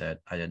mindset.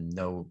 I had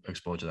no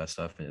exposure to that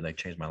stuff and it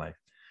changed my life.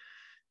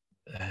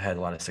 I had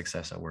a lot of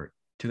success at work.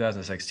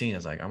 2016, I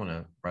was like, I'm going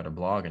to write a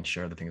blog and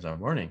share the things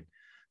I'm learning.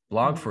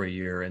 Blog for a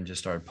year and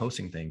just started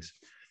posting things.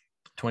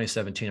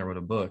 2017, I wrote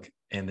a book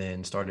and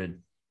then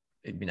started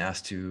being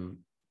asked to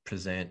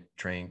present,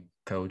 train,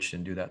 coach,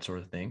 and do that sort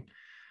of thing.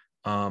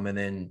 And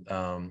then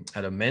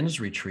at a men's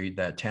retreat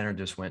that Tanner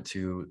just went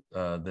to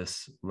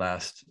this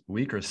last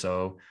week or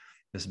so,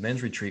 this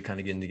men's retreat kind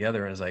of getting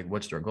together and I was like,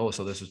 what's their goal?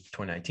 So this was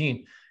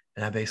 2019.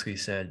 And I basically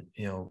said,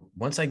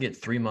 once I get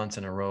 3 months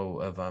in a row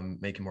of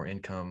making more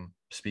income,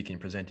 speaking,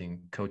 presenting,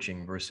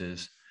 coaching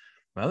versus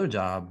my other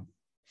job,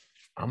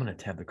 I'm going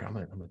to tab the crowd.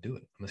 I'm going to do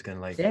it. I'm just going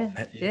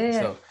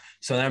to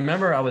So I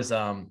remember I was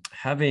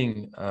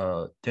having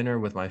dinner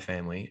with my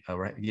family,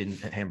 getting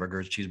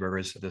hamburgers,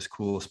 cheeseburgers at this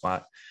cool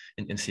spot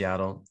in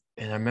Seattle.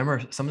 And I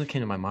remember something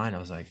came to my mind. I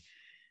was like,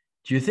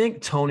 do you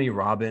think Tony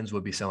Robbins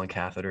would be selling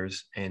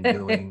catheters and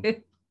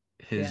doing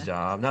his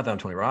job? Not that I'm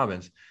Tony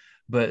Robbins,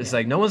 but it's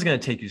like, no one's going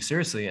to take you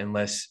seriously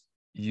unless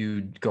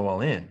you go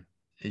all in.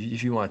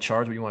 If you want to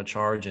charge what you want to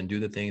charge and do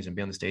the things and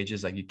be on the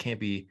stages, like you can't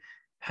be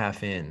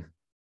half in,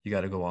 you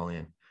got to go all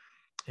in.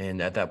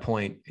 And at that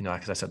point,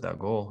 because I set that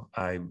goal,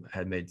 I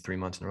had made 3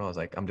 months in a row. I was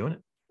like, I'm doing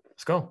it.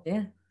 Let's go.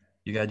 Yeah.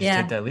 You got to just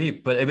take that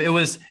leap. But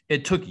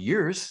it took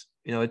years,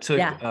 it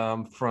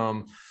took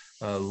from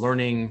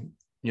learning,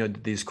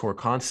 these core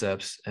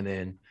concepts and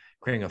then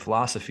creating a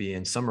philosophy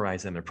and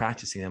summarizing them and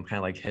practicing them, kind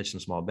of like hedge some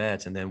small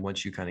bets. And then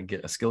once you kind of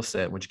get a skill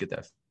set, once you get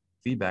that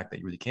feedback that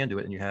you really can do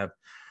it and you have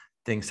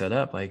things set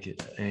up,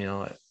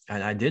 and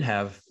I did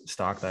have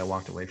stock that I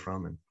walked away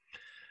from,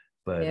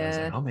 but I was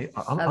like,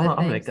 I'm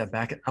gonna make that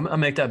back. I'm gonna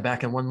make that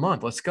back in 1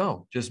 month. Let's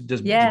go. Just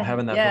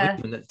having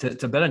that belief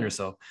to bet on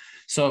yourself.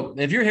 So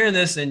if you're hearing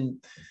this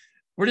and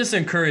we're just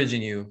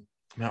encouraging you,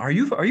 are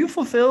you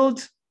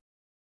fulfilled?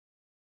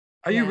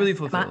 Are you really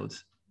fulfilled?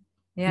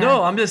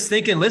 No, I'm just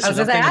thinking, listen,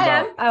 you're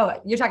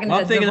talking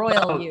to the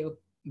royal you.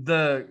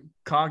 The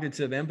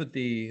cognitive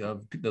empathy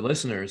of the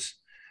listeners.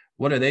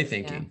 What are they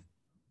thinking? Yeah.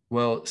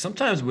 Well,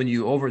 sometimes when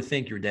you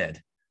overthink, you're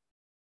dead.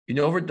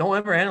 Don't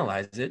ever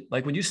analyze it.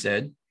 Like when you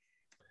said,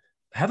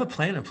 have a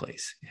plan in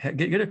place,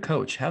 get a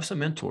coach, have some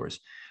mentors,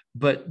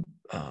 but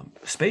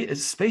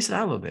space it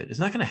out a little bit. It's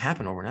not going to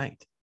happen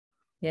overnight.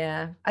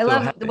 Yeah. I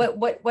love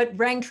what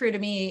rang true to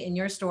me in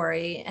your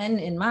story and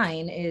in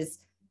mine is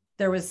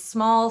there was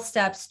small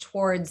steps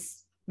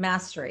towards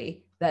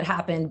mastery that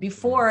happened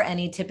before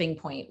any tipping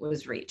point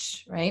was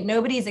reached, right?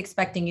 Nobody's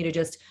expecting you to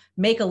just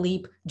make a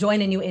leap,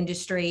 join a new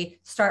industry,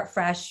 start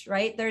fresh,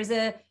 right?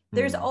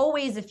 There's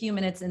always a few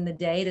minutes in the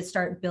day to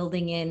start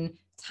building in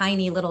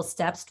tiny little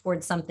steps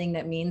towards something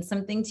that means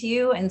something to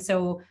you. And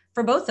so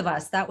for both of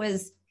us, that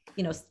was,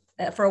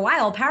 for a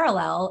while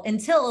parallel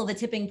until the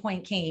tipping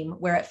point came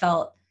where it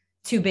felt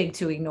too big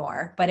to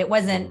ignore, but it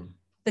wasn't,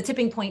 the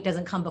tipping point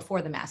doesn't come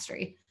before the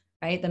mastery,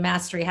 right? The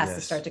mastery has to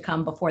start to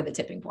come before the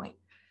tipping point.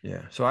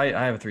 Yeah. So I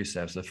have 3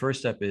 steps. The first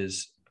step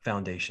is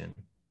foundation.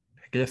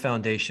 Get a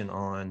foundation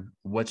on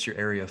what's your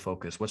area of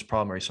focus, what's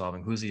problem are you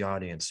solving, who's the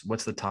audience,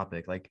 what's the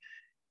topic, like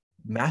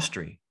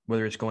mastery.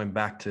 whether it's going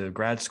back to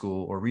grad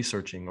school or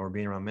researching or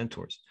being around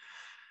mentors.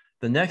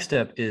 The next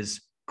step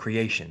is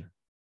creation.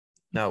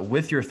 Now,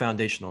 with your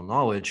foundational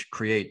knowledge,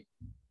 create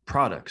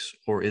products,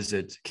 or is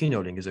it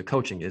keynoting? Is it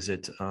coaching? Is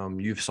it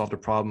you've solved a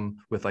problem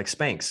with like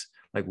Spanx?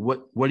 Like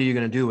what are you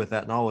going to do with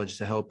that knowledge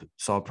to help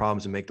solve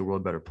problems and make the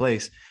world a better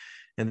place?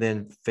 And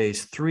then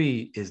phase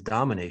 3 is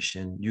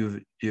domination.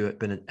 You've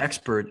been an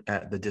expert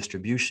at the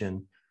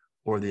distribution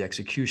or the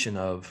execution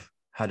of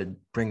how to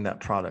bring that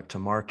product to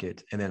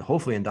market. And then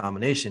hopefully in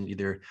domination,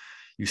 either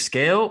you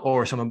scale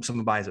or someone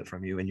buys it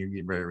from you and you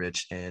get very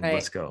rich and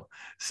let's go.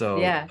 So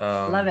yeah,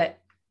 love it.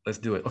 Let's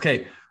do it.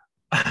 Okay.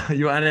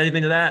 You want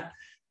anything to that?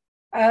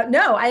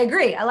 No, I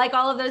agree. I like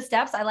all of those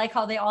steps. I like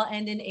how they all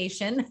end in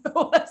Asian.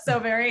 So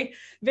very,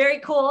 very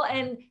cool.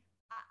 And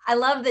I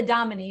love the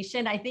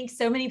domination. I think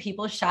so many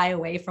people shy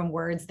away from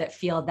words that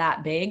feel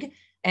that big.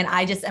 And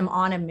I just am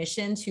on a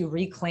mission to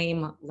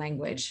reclaim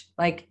language.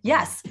 Like,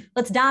 yes,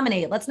 let's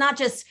dominate. Let's not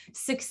just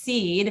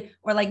succeed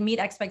or like meet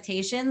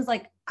expectations.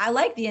 Like, I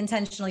like the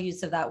intentional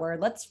use of that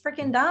word. Let's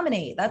freaking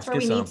dominate. That's where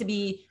we need to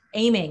be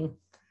aiming.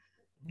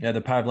 Yeah,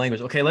 the power of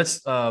language. Okay,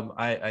 let's,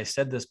 I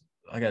said this,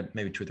 I got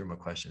maybe 2 or 3 more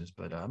questions,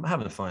 but I'm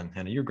having fun,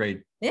 Hannah. You're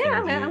great.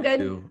 Yeah, man, I'm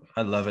good.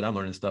 I love it. I'm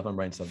learning stuff. I'm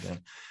writing stuff down.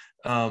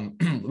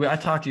 I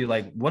talked to you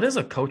like, what does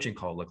a coaching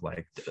call look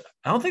like?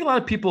 I don't think a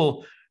lot of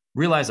people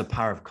realize the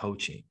power of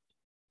coaching.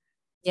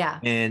 Yeah.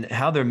 And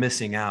how they're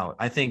missing out.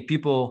 I think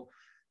people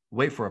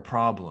wait for a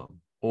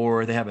problem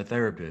or they have a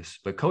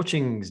therapist, but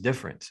coaching is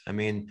different. I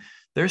mean,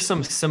 there's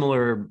some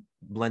similar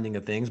blending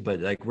of things,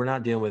 but like we're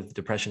not dealing with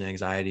depression and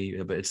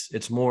anxiety, but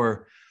it's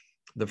more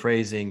the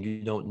phrasing,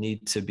 you don't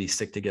need to be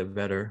sick to get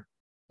better.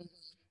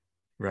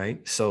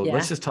 Right. So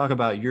let's just talk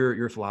about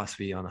your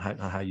philosophy on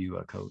how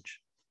you coach.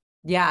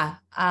 Yeah.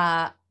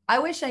 I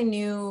wish I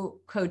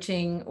knew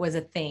coaching was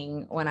a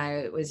thing when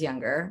I was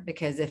younger,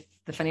 because if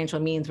the financial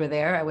means were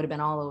there, I would have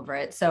been all over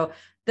it. So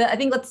I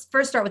think let's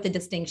first start with the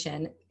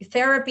distinction.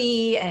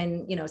 Therapy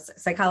and,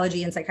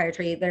 psychology and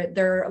psychiatry,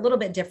 they're a little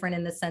bit different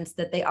in the sense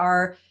that they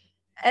are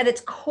at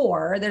its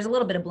core, there's a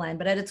little bit of blend,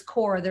 but at its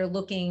core, they're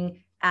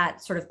looking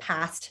at sort of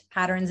past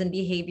patterns and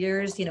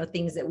behaviors,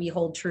 things that we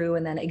hold true,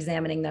 and then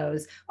examining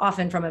those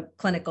often from a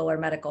clinical or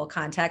medical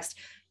context.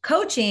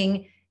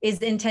 Coaching is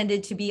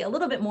intended to be a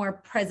little bit more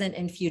present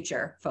and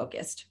future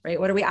focused, right?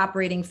 What are we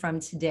operating from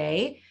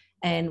today?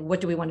 And what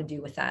do we want to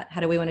do with that?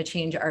 How do we want to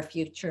change our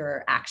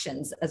future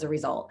actions as a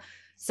result?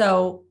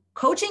 So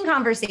coaching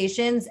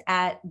conversations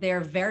at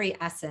their very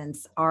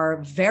essence are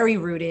very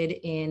rooted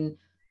in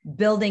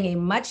building a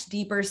much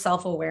deeper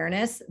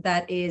self-awareness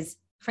that is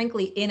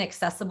frankly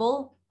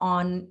inaccessible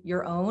on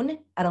your own,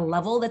 at a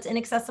level that's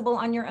inaccessible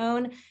on your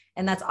own.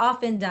 And that's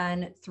often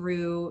done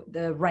through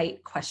the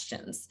right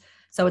questions.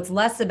 So it's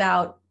less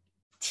about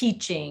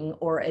teaching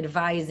or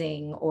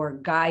advising or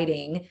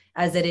guiding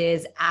as it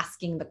is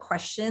asking the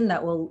question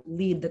that will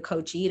lead the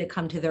coachee to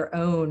come to their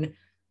own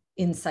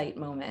insight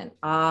moment,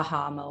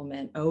 aha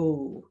moment.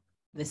 Oh,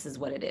 this is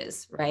what it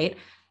is, right?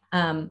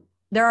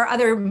 There are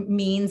other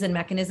means and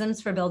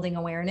mechanisms for building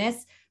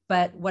awareness,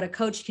 but what a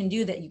coach can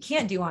do that you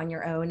can't do on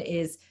your own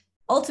is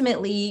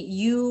ultimately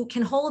you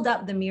can hold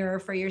up the mirror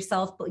for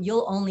yourself, but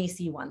you'll only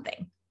see one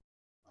thing.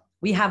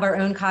 We have our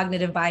own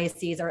cognitive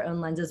biases, our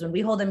own lenses. When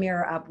we hold a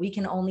mirror up, we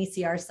can only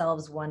see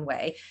ourselves one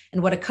way.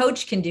 And what a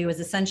coach can do is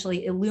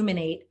essentially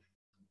illuminate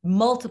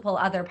multiple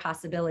other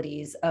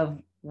possibilities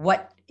of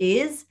what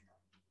is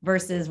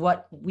versus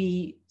what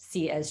we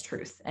see as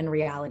truth and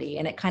reality.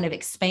 And it kind of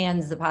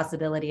expands the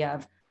possibility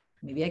of,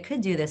 maybe I could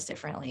do this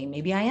differently.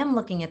 Maybe I am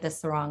looking at this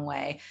the wrong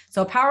way.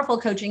 So a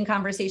powerful coaching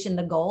conversation,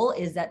 the goal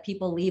is that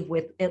people leave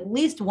with at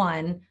least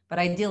one, but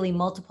ideally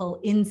multiple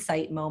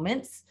insight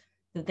moments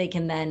that they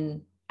can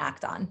then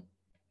act on.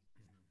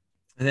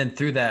 And then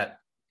through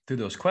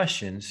those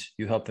questions,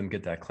 you help them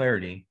get that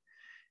clarity.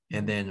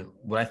 And then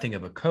what I think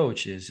of a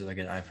coach is, like,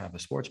 I have a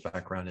sports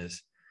background,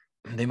 is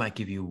they might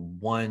give you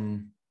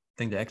one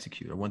thing to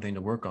execute or one thing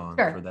to work on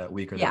for that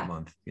week or that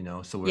month,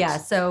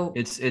 So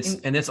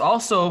it's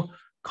also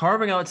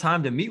carving out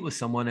time to meet with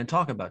someone and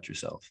talk about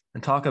yourself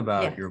and talk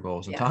about your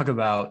goals and talk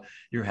about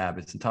your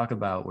habits and talk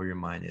about where your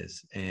mind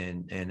is,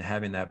 and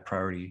having that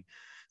priority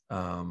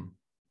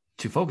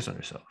to focus on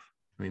yourself.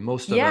 I mean,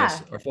 most of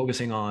us are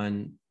focusing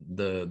on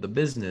the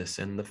business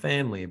and the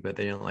family, but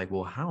they don't like,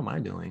 well, how am I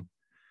doing?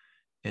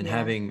 And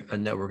having a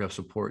network of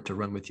support to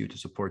run with you, to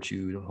support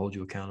you, to hold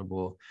you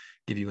accountable,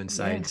 give you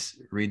insights,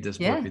 read this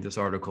book, read this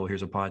article,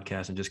 here's a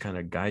podcast, and just kind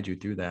of guide you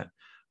through that.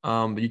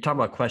 But you talk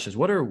about questions.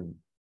 What are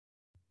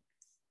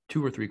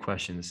 2 or 3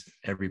 questions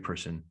every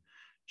person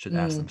should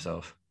ask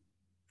themselves?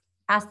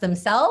 Ask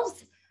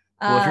themselves?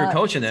 Well, if you're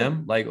coaching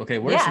them, like, okay,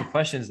 what are some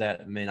questions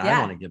that,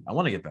 I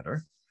want to get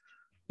better?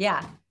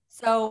 Yeah.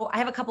 So I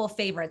have a couple of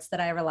favorites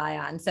that I rely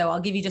on. So I'll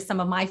give you just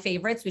some of my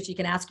favorites, which you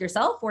can ask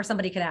yourself or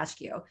somebody could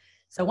ask you.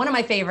 So one of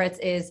my favorites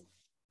is,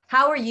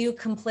 how are you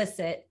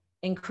complicit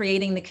in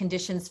creating the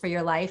conditions for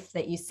your life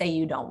that you say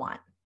you don't want?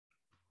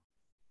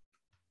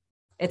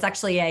 It's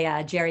actually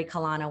a Jerry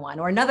Kalana one,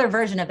 or another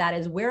version of that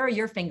is, where are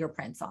your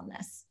fingerprints on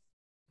this?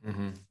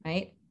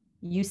 Right?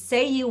 you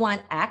say you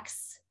want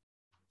X,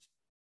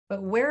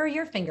 but where are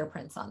your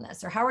fingerprints on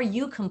this? Or how are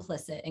you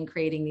complicit in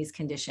creating these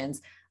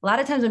conditions? A lot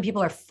of times when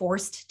people are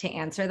forced to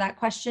answer that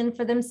question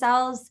for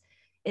themselves,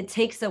 it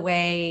takes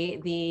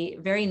away the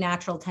very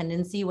natural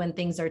tendency when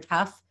things are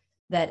tough,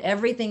 that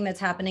everything that's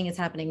happening is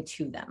happening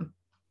to them.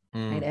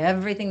 Right?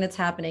 Everything that's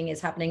happening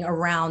is happening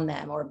around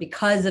them or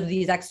because of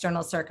these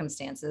external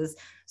circumstances.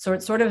 So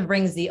it sort of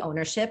brings the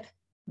ownership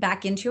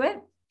back into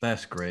it.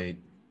 That's great.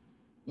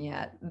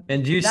 Yeah.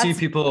 And do you see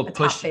people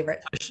push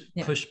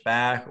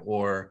back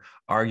or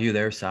argue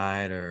their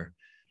side or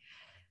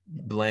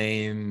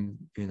blame,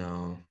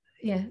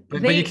 Yeah.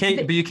 But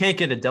you can't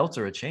get a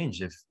delta or a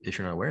change if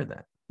you're not aware of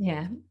that.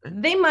 Yeah,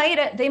 they might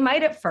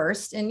at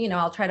first. And,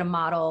 I'll try to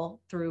model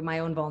through my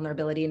own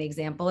vulnerability an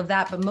example of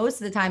that. But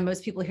most of the time,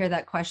 most people hear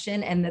that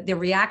question and the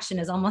reaction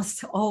is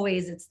almost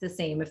always, it's the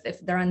same.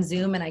 If they're on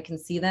Zoom and I can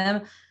see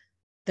them,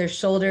 their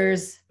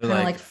shoulders kind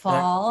of like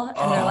fall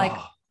and they're like,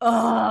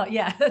 oh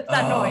yeah, that's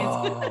that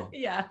noise.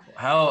 Yeah.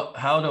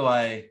 How do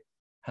I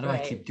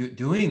Right. keep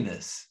doing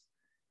this?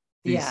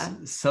 These Yeah.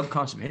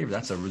 subconscious behavior.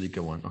 That's a really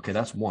good one. Okay.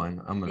 That's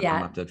one. I'm gonna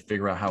have to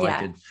figure out how I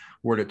could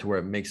word it to where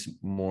it makes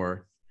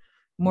more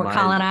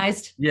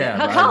colonized.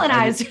 Yeah.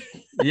 Colonized.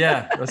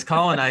 Yeah. Let's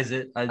colonize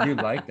it. I do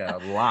like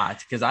that a lot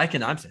because I'm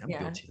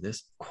guilty of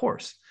this. Of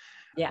course.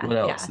 Yeah. What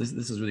else? Yeah.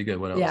 This is really good.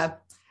 What else? Yeah.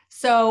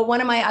 So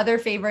one of my other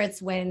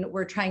favorites when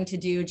we're trying to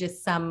do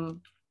just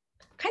some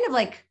kind of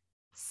like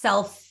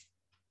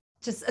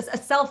a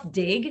self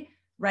dig,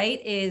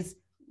 right? Is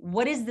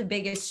what is the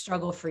biggest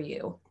struggle for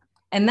you?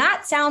 And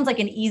that sounds like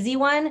an easy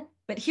one,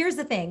 but here's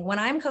the thing. When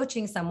I'm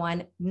coaching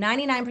someone,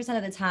 99%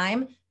 of the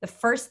time, the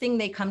first thing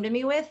they come to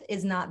me with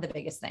is not the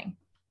biggest thing.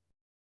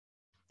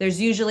 There's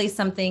usually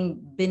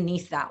something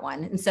beneath that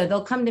one. And so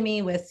they'll come to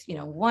me with,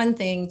 one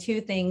thing,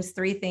 two things,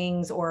 three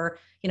things, or,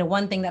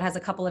 one thing that has a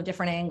couple of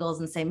different angles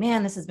and say,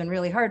 man, this has been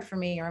really hard for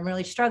me, or I'm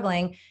really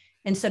struggling.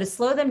 And so to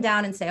slow them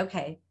down and say,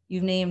 okay,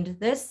 you've named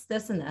this,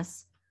 this, and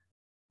this.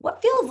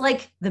 What feels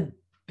like the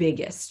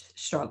biggest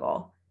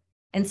struggle?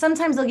 And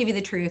sometimes they'll give you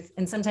the truth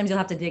and sometimes you'll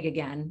have to dig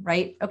again,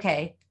 right?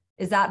 Okay,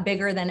 is that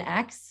bigger than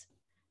X?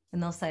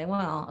 And they'll say,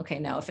 well, okay,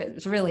 no, if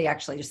it's really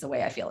actually just the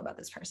way I feel about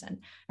this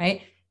person,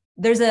 right?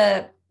 There's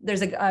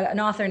an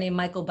author named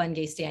Michael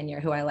Bungay Stanier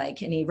who I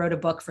like, and he wrote a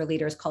book for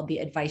leaders called The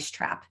Advice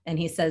Trap. And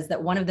he says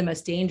that one of the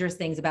most dangerous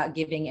things about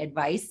giving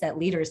advice that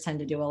leaders tend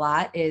to do a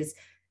lot is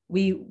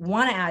we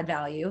want to add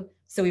value.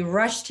 So we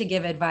rush to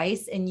give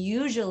advice, and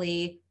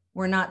usually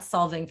we're not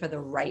solving for the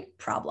right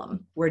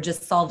problem. We're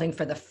just solving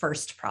for the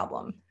first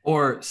problem.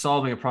 Or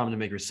solving a problem to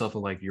make yourself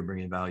feel like you're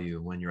bringing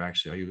value when are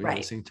you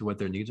listening to what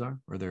their needs are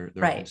or their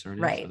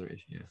concern is? Or their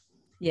issue?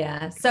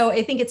 Yeah. So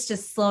I think it's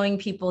just slowing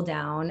people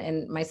down,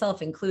 and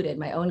myself included.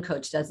 My own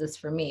coach does this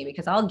for me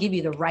because I'll give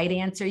you the right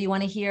answer you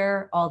want to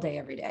hear all day,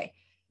 every day.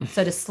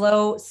 So to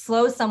slow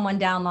someone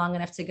down long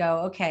enough to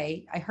go,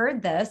 okay, I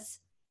heard this,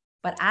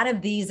 but out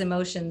of these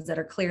emotions that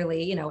are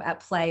clearly, at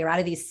play, or out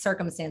of these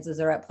circumstances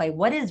that are at play,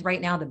 what is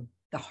right now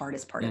the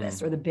hardest part of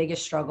this or the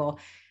biggest struggle?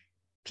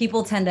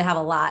 People tend to have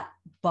a lot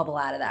bubble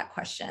out of that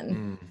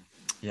question.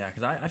 Yeah.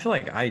 Cause I feel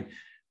like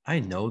I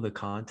know the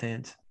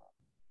content.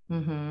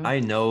 Mm-hmm. I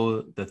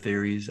know the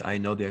theories. I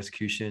know the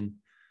execution,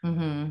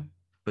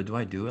 but do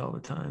I do it all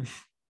the time?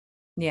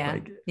 Yeah.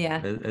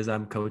 As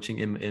I'm coaching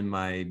in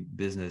my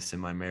business, in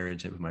my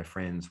marriage, and with my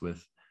friends,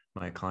 with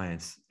my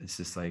clients, it's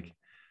just like,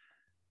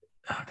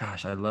 oh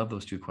gosh, I love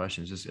those two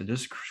questions.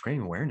 Just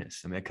creating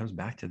awareness. I mean, it comes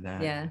back to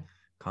that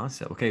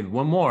concept. Okay,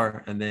 one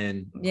more, and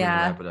then we're gonna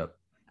wrap it up.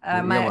 I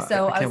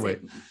can't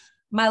wait.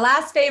 My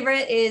last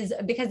favorite is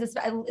because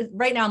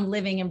right now I'm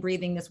living and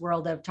breathing this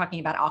world of talking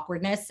about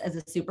awkwardness as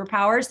a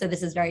superpower. So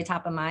this is very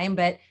top of mind.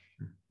 But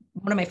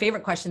one of my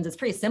favorite questions is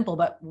pretty simple.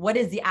 But what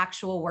is the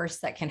actual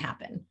worst that can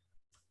happen?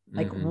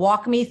 Like,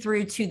 walk me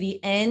through to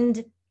the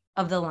end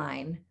of the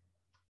line.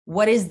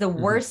 What is the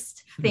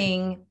worst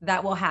thing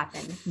that will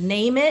happen?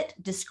 Name it,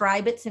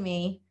 describe it to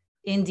me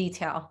in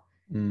detail.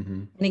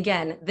 And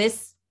again,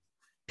 this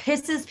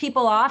pisses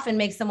people off and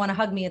makes them want to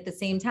hug me at the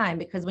same time,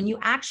 because when you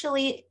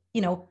actually,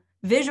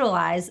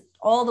 visualize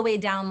all the way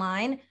down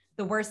line,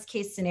 the worst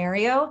case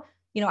scenario,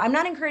 I'm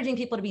not encouraging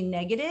people to be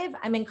negative.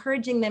 I'm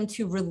encouraging them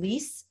to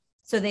release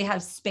so they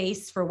have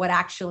space for what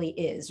actually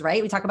is,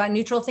 right? We talk about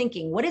neutral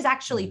thinking. What is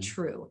actually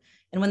true?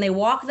 And when they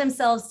walk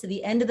themselves to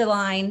the end of the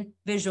line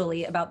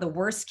visually about the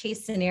worst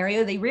case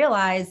scenario, they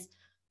realize,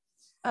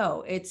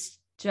 oh, it's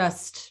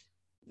just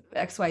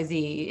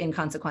XYZ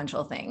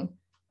inconsequential thing,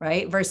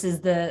 right? Versus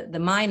the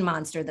mind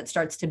monster that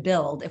starts to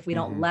build if we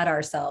don't let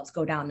ourselves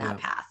go down that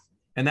path.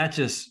 And that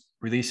just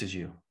releases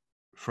you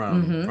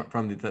from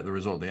the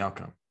result, the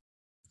outcome.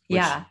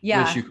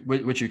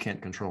 Which you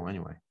can't control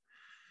anyway.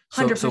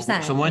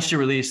 100%. So once you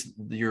release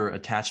your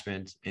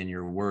attachment and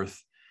your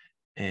worth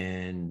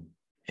and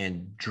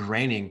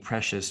draining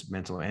precious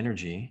mental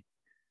energy,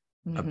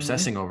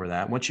 obsessing over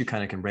that, once you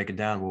kind of can break it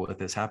down, well, if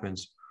this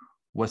happens,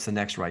 what's the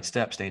next right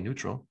step? Stay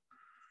neutral.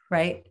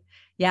 Right.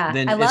 Yeah.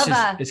 Then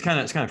it's kind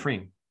of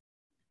freeing.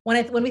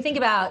 When we think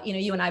about,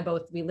 you and I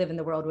both, we live in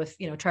the world with,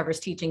 Trevor's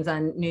teachings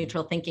on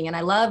neutral thinking. And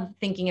I love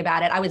thinking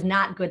about it. I was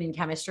not good in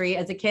chemistry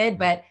as a kid,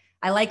 but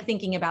I like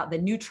thinking about the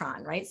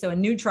neutron, right? So a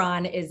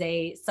neutron is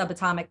a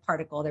subatomic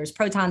particle. There's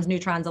protons,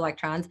 neutrons,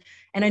 electrons.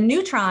 And a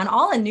neutron,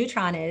 all a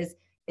neutron is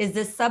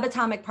this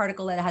subatomic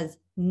particle that has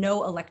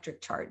no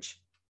electric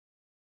charge,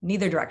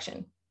 neither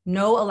direction,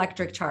 no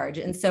electric charge.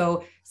 And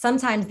so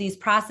sometimes these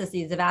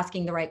processes of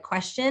asking the right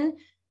question,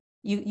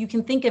 you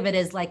can think of it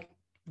as like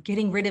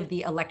getting rid of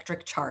the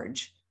electric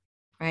charge,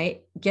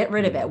 right? Get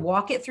rid of it,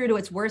 walk it through to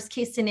its worst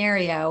case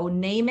scenario,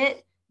 name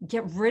it,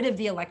 get rid of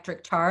the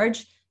electric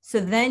charge. So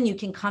then you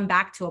can come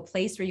back to a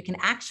place where you can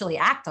actually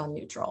act on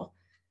neutral.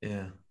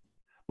 Yeah.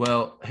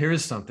 Well,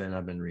 here's something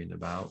I've been reading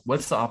about.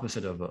 What's the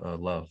opposite of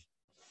love?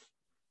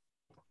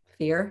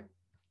 Fear.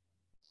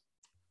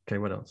 Okay.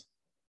 What else?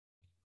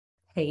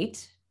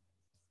 Hate.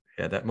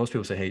 Yeah. That most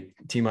people say hate.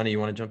 T-Money, you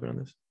want to jump in on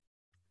this?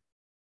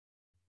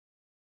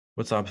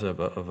 What's the opposite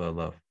of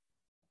love?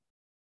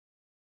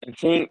 I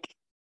think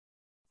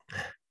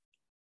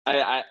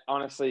I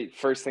honestly,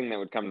 first thing that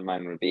would come to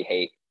mind would be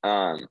hate.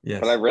 Yes.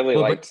 But I really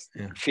liked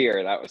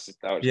fear. That was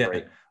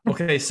great.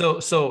 Okay.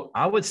 So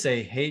I would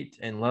say hate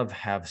and love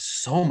have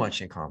so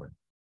much in common.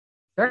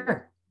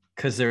 Sure.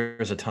 Because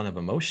there's a ton of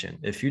emotion.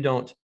 If you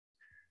don't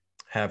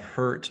have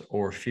hurt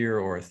or fear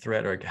or a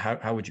threat, or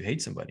how would you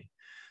hate somebody?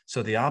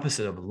 So the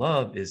opposite of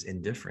love is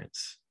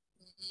indifference.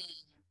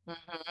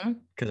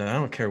 Because I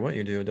don't care what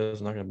you do,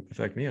 it's not going to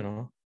affect me at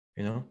all,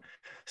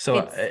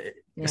 So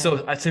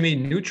to me,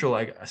 neutral,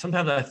 like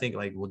sometimes I think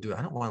like, well, dude,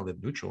 I don't want to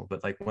live neutral,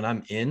 but like when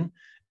I'm in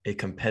a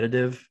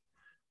competitive,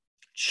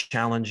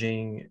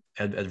 challenging,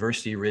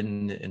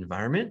 adversity-ridden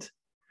environment,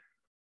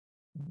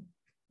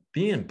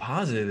 being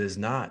positive is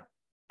not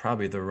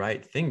probably the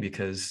right thing,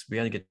 because we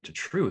got to get to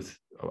truth.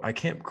 I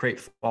can't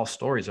create false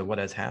stories of what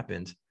has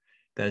happened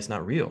that it's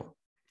not real.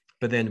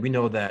 But then we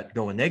know that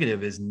going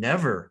negative is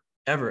never,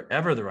 ever,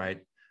 ever the right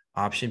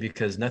option,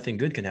 because nothing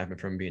good can happen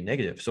from being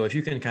negative. So if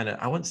you can kind of,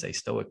 I wouldn't say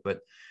stoic, but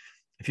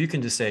if you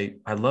can just say,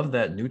 I love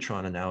that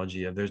neutron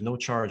analogy of there's no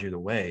charge either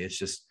way. It's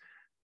just,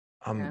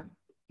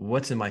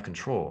 what's in my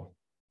control?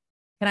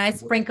 Can I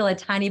sprinkle a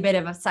tiny bit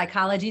of a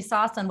psychology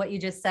sauce on what you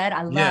just said?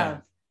 I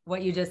love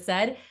what you just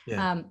said.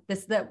 Yeah.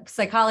 The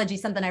psychology,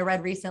 something I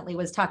read recently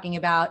was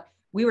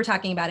we were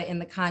talking about it in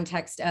the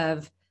context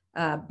of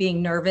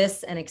being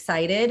nervous and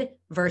excited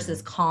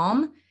versus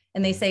calm.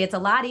 And they say it's a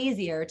lot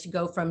easier to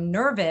go from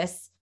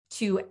nervous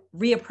to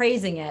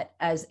reappraising it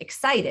as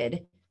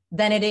excited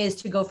than it is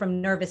to go from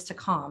nervous to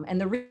calm.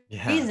 And the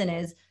reason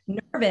is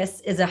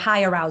nervous is a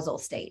high arousal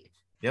state.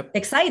 Yep.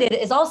 Excited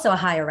is also a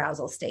high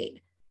arousal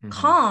state.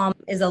 Calm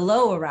is a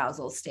low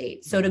arousal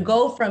state. So to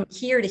go from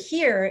here to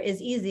here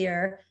is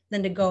easier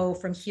than to go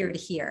from here to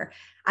here.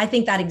 I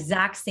think that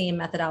exact same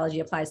methodology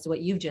applies to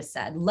what you've just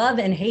said. Love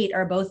and hate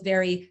are both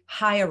very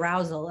high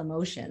arousal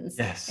emotions.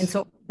 Yes. And so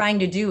what we're trying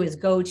to do is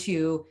go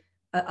to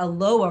a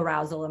low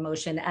arousal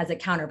emotion as a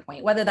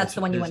counterpoint, whether that's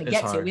the one you want to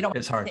get to. We don't.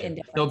 It's hard.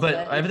 No, but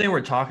everything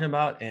we're talking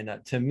about, and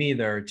to me,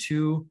 there are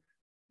two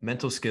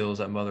mental skills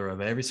that mother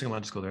of every single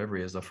mental skill there ever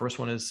is. The first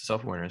one is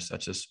self-awareness.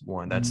 That's just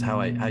one. That's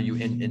how you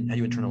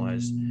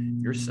internalize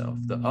yourself.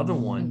 The other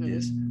one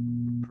is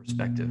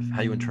perspective,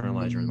 how you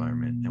internalize your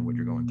environment and what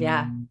you're going through.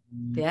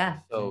 Yeah.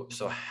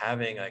 So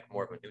having like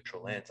more of a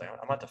neutral lens, like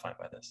I'm not defined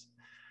by this.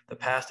 The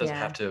past doesn't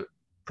have to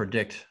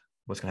predict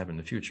what's going to happen in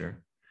the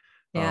future.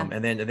 Yeah.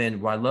 And then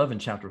what I love in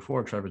chapter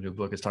 4 of Trevor's new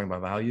book is talking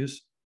about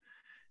values.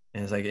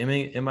 And it's like,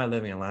 am I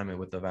living in alignment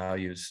with the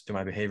values? Do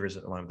my behaviors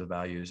align with the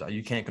values?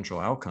 You can't control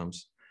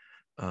outcomes.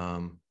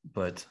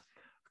 But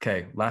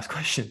okay, last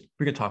question.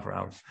 We can talk for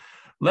hours.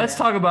 Let's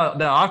talk about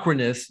the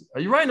awkwardness.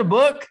 Are you writing a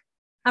book?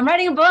 I'm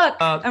writing a book.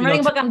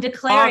 I'm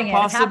declaring it.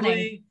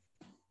 Possibly,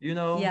 it's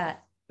happening. Yeah.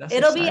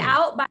 It'll be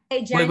out by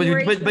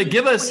January. But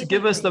give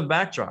us the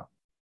backdrop.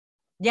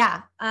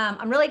 Yeah.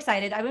 I'm really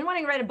excited. I've been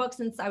wanting to write a book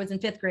since I was in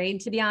 5th grade,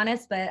 to be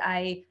honest, but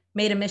I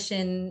made a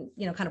mission,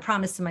 kind of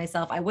promised to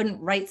myself I wouldn't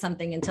write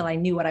something until I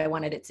knew what I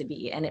wanted it to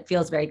be. And it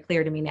feels very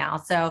clear to me now.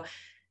 So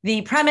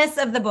the premise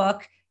of the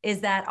book is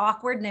that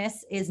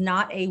awkwardness is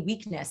not a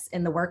weakness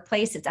in the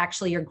workplace. It's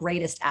actually your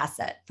greatest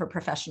asset for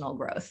professional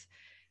growth.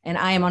 And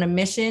I am on a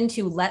mission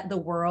to let the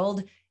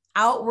world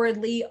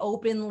outwardly,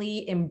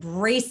 openly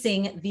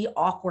embracing the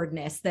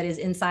awkwardness that is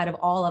inside of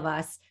all of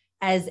us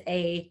as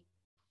a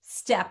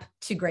step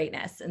to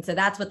greatness. And so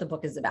that's what the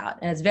book is about.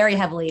 And it's very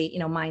heavily,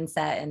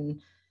 mindset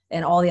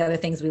and all the other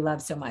things we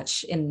love so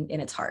much in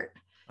its heart.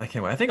 I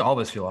can't wait. I think all of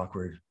us feel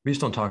awkward. We just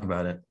don't talk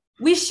about it.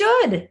 We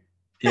should.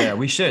 Yeah,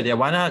 we should. Yeah,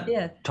 why not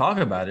talk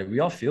about it? We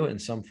all feel it in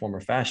some form or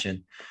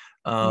fashion.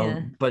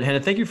 But Hannah,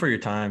 thank you for your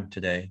time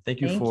today.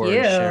 Thank you for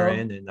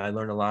sharing. And I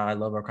learned a lot. I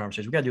love our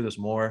conversation. We got to do this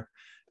more.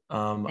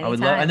 I would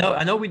love,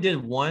 I know we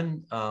did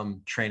one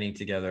training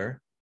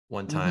together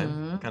one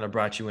time, kind of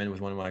brought you in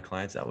with one of my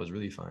clients. That was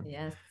really fun.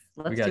 Yes.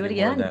 Let's do it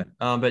again.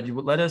 But you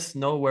let us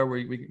know where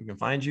we can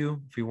find you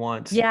if we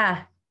want.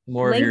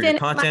 More LinkedIn, of your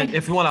content.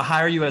 If we want to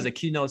hire you as a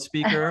keynote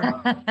speaker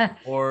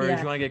or if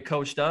you want to get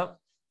coached up.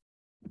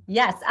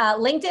 Yes.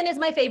 LinkedIn is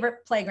my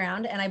favorite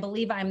playground, and I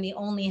believe I'm the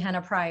only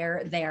Henna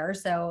Pryor there.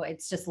 So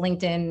it's just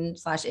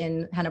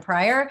LinkedIn/in Henna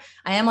Pryor.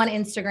 I am on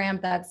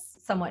Instagram. That's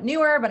somewhat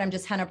newer, but I'm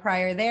just Henna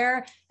Pryor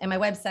there. And my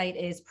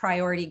website is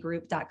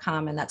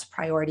pryority.group.com. And that's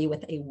priority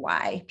with a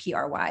Y,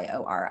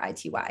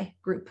 PRYORITY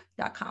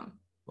group.com.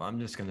 Well, I'm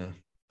just going to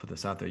put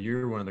this out there.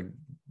 You're one of the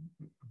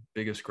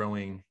biggest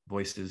growing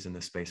voices in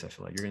this space. I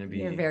feel like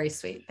you're very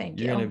sweet. Thank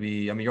you. You're going to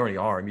be, I mean, you already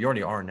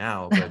are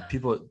now, but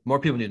more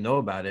people need to know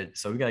about it.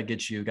 So we got to get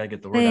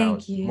the word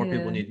out. More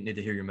people need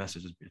to hear your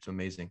message. It's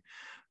amazing.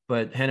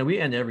 But Henna, we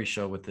end every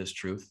show with this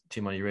truth.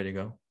 Timon, you ready to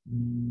go?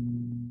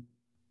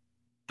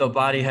 The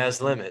body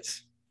has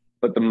limits,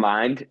 but the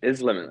mind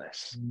is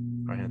limitless.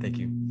 All right, Henna, thank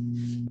you.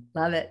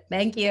 Love it.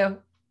 Thank you.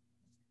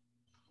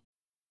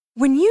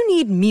 When you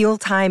need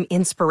mealtime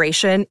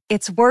inspiration,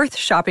 it's worth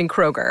shopping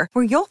Kroger,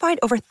 where you'll find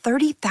over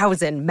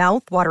 30,000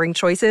 mouth-watering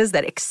choices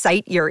that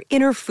excite your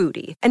inner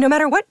foodie. And no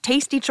matter what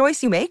tasty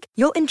choice you make,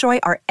 you'll enjoy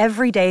our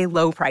everyday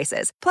low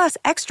prices, plus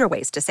extra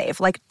ways to save,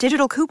 like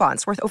digital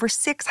coupons worth over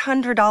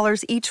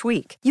 $600 each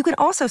week. You can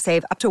also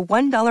save up to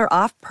 $1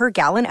 off per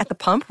gallon at the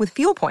pump with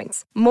fuel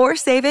points. More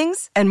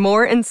savings and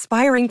more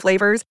inspiring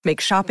flavors make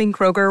shopping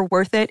Kroger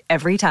worth it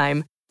every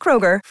time.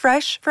 Kroger,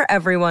 fresh for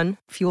everyone.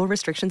 Fuel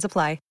restrictions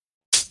apply.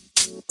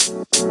 You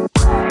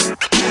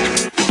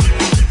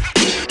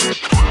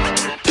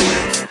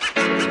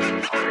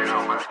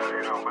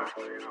know,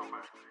 man.